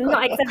because you're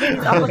not accepting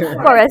this offer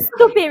for a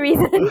stupid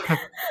reason.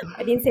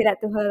 I didn't say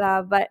that to her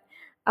lah, but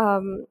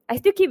I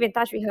still keep in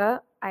touch with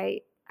her.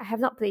 I have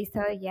not placed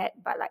her yet,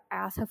 but like I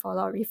asked her for a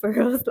lot of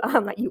referrals lah.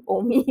 I'm like, you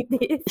owe me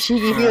this. She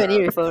give you any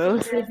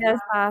referrals? She does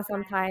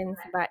sometimes,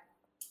 but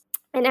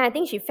and then I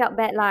think she felt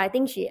bad lah. I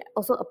think she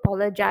also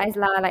apologized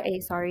lah, like, hey,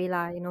 sorry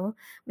lah, you know,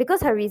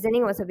 because her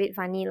reasoning was a bit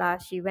funny lah.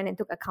 She went and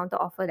took a counter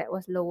offer that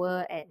was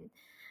lower, and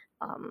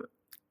um,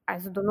 I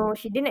also don't know.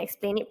 She didn't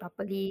explain it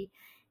properly,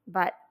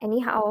 but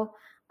anyhow,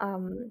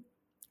 um,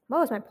 what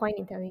was my point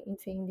in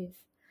saying this?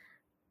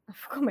 I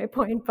forgot my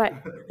point, but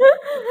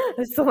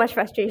there's so much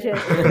frustration.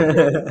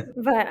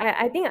 But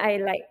I think I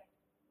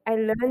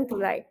learned to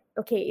like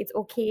okay, it's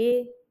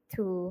okay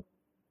to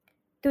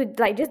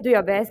like just do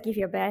your best, give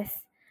your best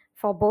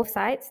for both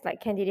sides,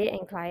 like candidate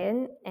and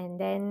client, and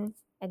then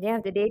at the end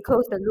of the day,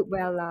 close the loop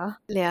well lah.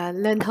 Yeah,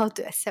 learn how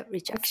to accept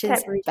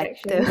rejections Accept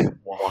rejection. better.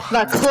 Wow.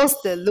 But close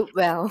the loop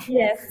well.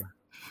 Yes.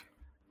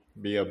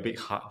 Be a big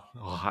heart.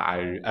 Oh,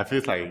 I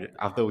feel like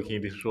after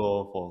working this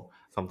role for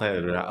some time, I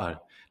realized,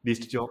 this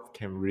job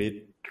can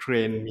really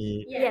train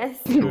me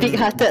Yes. to Big be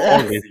hearted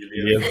more lah.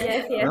 resilient.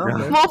 Yes. Yes.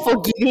 Okay. More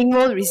forgiving,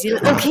 more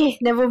resilient. Okay,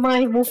 never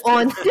mind, move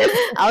on.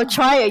 I'll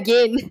try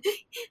again.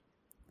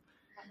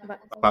 But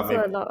But also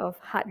a maybe, lot of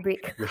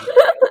heartbreak.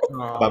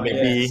 but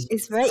maybe Yes.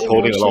 It's very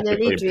scolding a lot of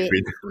people emotionally in draining.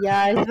 between.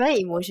 Yeah, it's very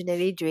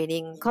emotionally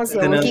draining because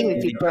you're Internal working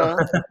with feeling. people.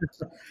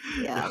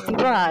 Yeah,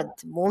 people are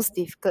the most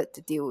difficult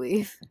to deal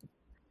with.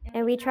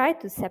 And we try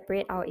to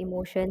separate our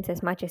emotions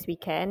as much as we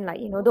can. Like,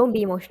 you know, don't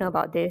be emotional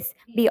about this,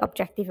 be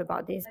objective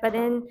about this. But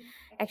then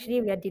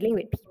actually, we are dealing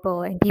with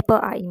people, and people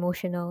are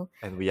emotional.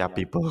 And we are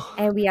people.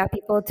 And we are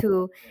people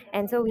too.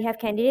 And so we have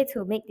candidates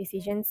who make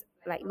decisions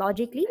like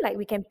logically, like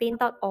we can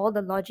paint out all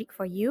the logic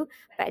for you,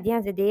 but at the end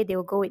of the day, they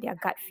will go with their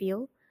gut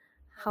feel,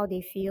 how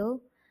they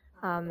feel.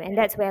 And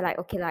that's where like,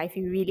 okay, like if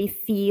you really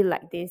feel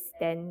like this,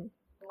 then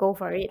go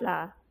for it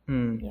lah.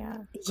 Hmm. Yeah.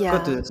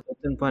 Got to Yeah, a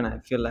certain point, I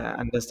feel like I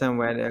understand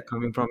where they're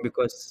coming from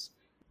because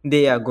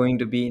they are going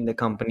to be in the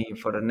company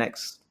for the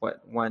next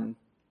what 1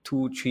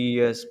 2 3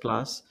 years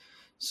plus.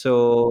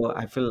 So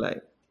I feel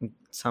like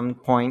some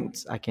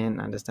points I can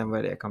understand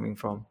where they're coming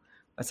from,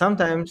 but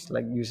sometimes,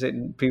 like you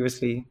said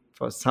previously,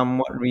 for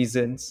somewhat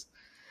reasons,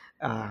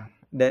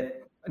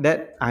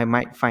 that I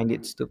might find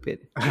it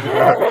stupid.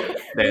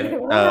 Then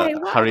Why?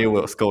 Harry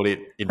will scold it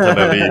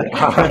internally.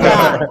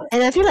 Yeah,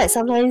 and I feel like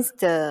sometimes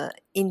the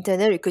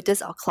internal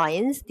recruiters or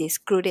clients they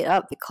screwed it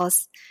up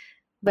because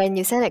when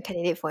you send a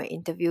candidate for an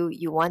interview,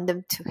 you want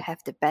them to have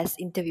the best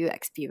interview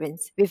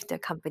experience with the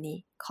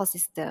company because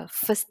it's the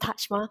first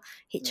touch, ma.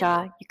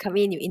 HR, you come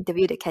in, you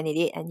interview the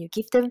candidate, and you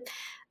give them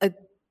a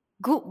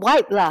good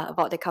vibe lah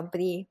about the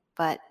company.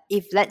 But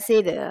if let's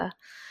say the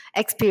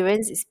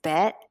experience is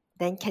bad,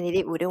 then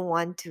candidate wouldn't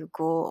want to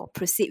go or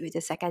proceed with the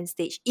second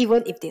stage,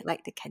 even if they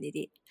like the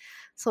candidate.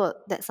 So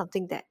that's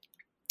something that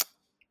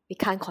we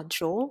can't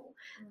control.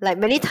 Like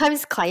many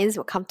times, clients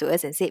will come to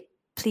us and say,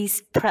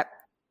 "Please prep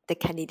the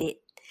candidate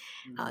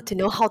to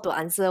know how to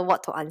answer,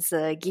 what to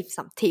answer, give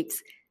some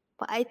tips."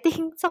 But I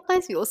think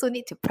sometimes we also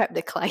need to prep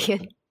the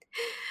client.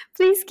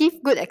 Please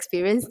give good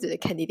experience to the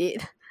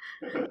candidate.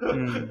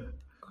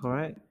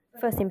 Correct.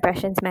 First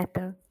impressions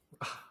matter.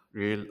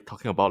 Really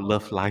talking about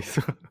love lives.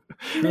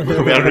 We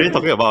are really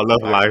talking about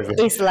love lives.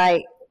 It's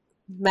like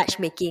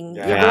matchmaking.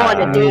 You go on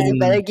Yeah. a date, you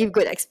better give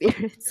good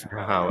experience.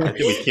 Wow, I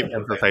think we keep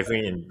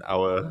emphasizing in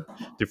our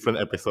different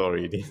episode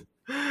already.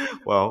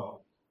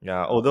 Well,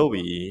 yeah, although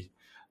we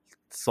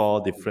saw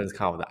different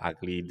kind of the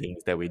ugly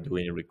things that we do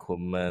in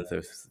recruitment,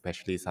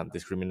 especially some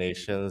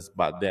discriminations,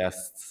 but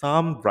there's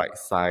some bright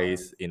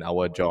sides in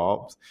our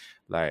jobs,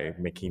 like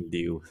making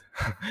deals,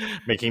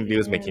 making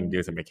deals, making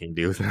deals, and making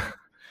deals.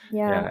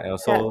 Yeah, Yeah, and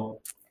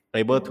also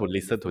able to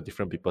listen to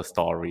different people's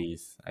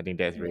stories. I think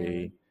that's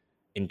really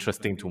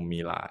interesting to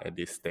me lah at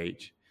this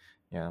stage.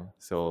 Yeah,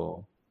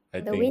 so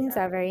I the think wins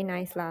are very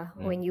nice lah.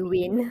 When you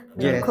win,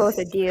 when you Yes. close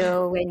a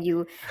deal, when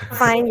you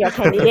find your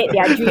candidate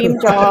their dream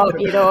job,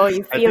 you I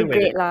feel think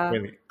great lah.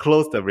 when it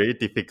close the very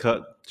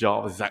difficult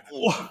job, it's like,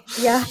 oh,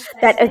 Yeah,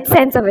 that a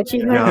sense of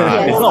achievement.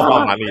 yeah, it's Yes. not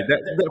about Wow. money.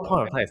 That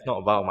point of time, it's not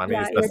about money.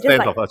 Yeah, It's the you're just sense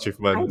like, of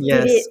achievement. I did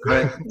Yes, it.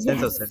 correct.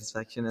 Sense of Yes.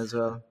 satisfaction as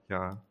well.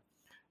 Yeah.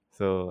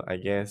 So I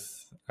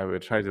guess I will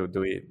try to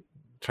do it,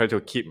 try to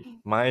keep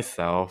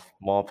myself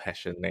more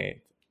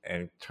passionate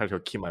and try to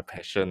keep my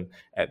passion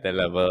at that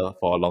level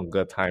for a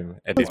longer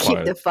time at To this keep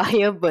point. the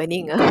fire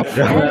burning. Yes,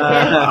 yes.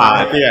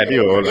 I think I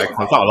will like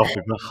consult a lot of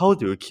people. How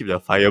do you keep the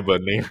fire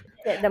burning?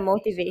 Get the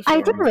motivation.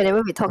 I think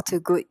whenever we talk to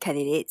good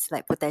candidates,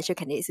 like potential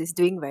candidates who's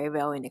doing very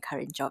well in the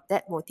current job,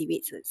 that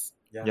motivates us.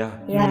 Yeah.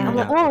 Yeah. I'm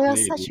like, oh, you're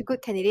Absolutely. such a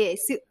good candidate.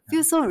 It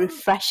feels so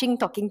refreshing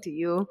talking to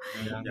you.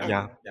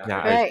 Yeah, I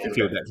Right.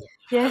 feel that.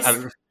 Yes.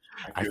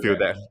 I feel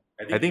that.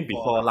 I think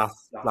before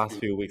last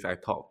few weeks I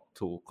talked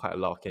to quite a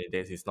lot of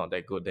candidates. It's not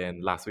that good.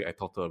 Then last week I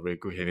talked to a very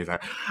good candidate.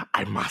 Like,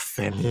 I must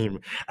send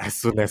him as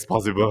soon as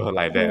possible,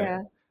 like that.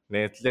 Yeah.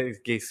 Then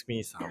that gives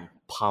me some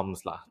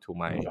pumps lah to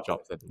my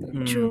jobs at the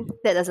moment. True.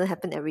 That doesn't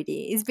happen every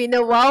day. It's been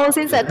a while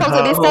since I talked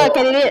to this kind of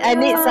candidate. I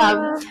need some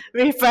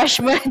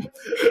refreshment.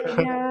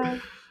 Yeah.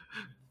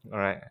 All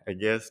right, I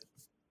guess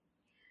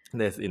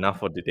that's enough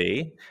for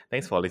today.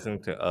 Thanks for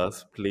listening to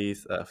us.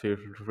 Please feel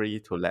free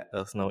to let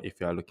us know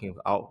if you are looking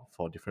out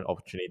for different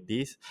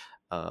opportunities.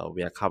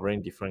 We are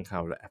covering different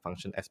kind of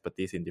function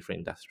expertise in different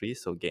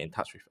industries, so get in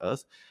touch with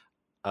us.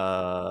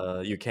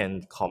 You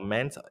can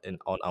comment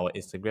on our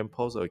Instagram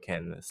post or you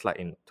can slide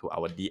into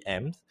our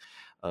DMs.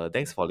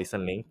 Thanks for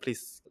listening.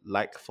 Please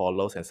like,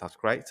 follow, and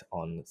subscribe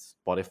on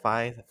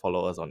Spotify.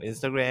 Follow us on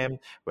Instagram.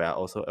 We are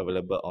also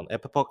available on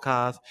Apple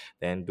Podcasts.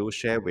 Then do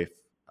share with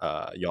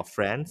your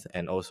friends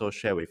and also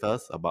share with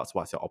us about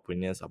what's your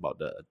opinions about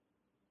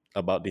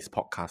this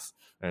podcast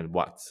and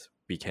what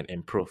we can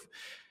improve.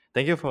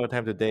 Thank you for your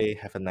time today.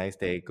 Have a nice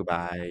day.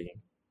 Goodbye.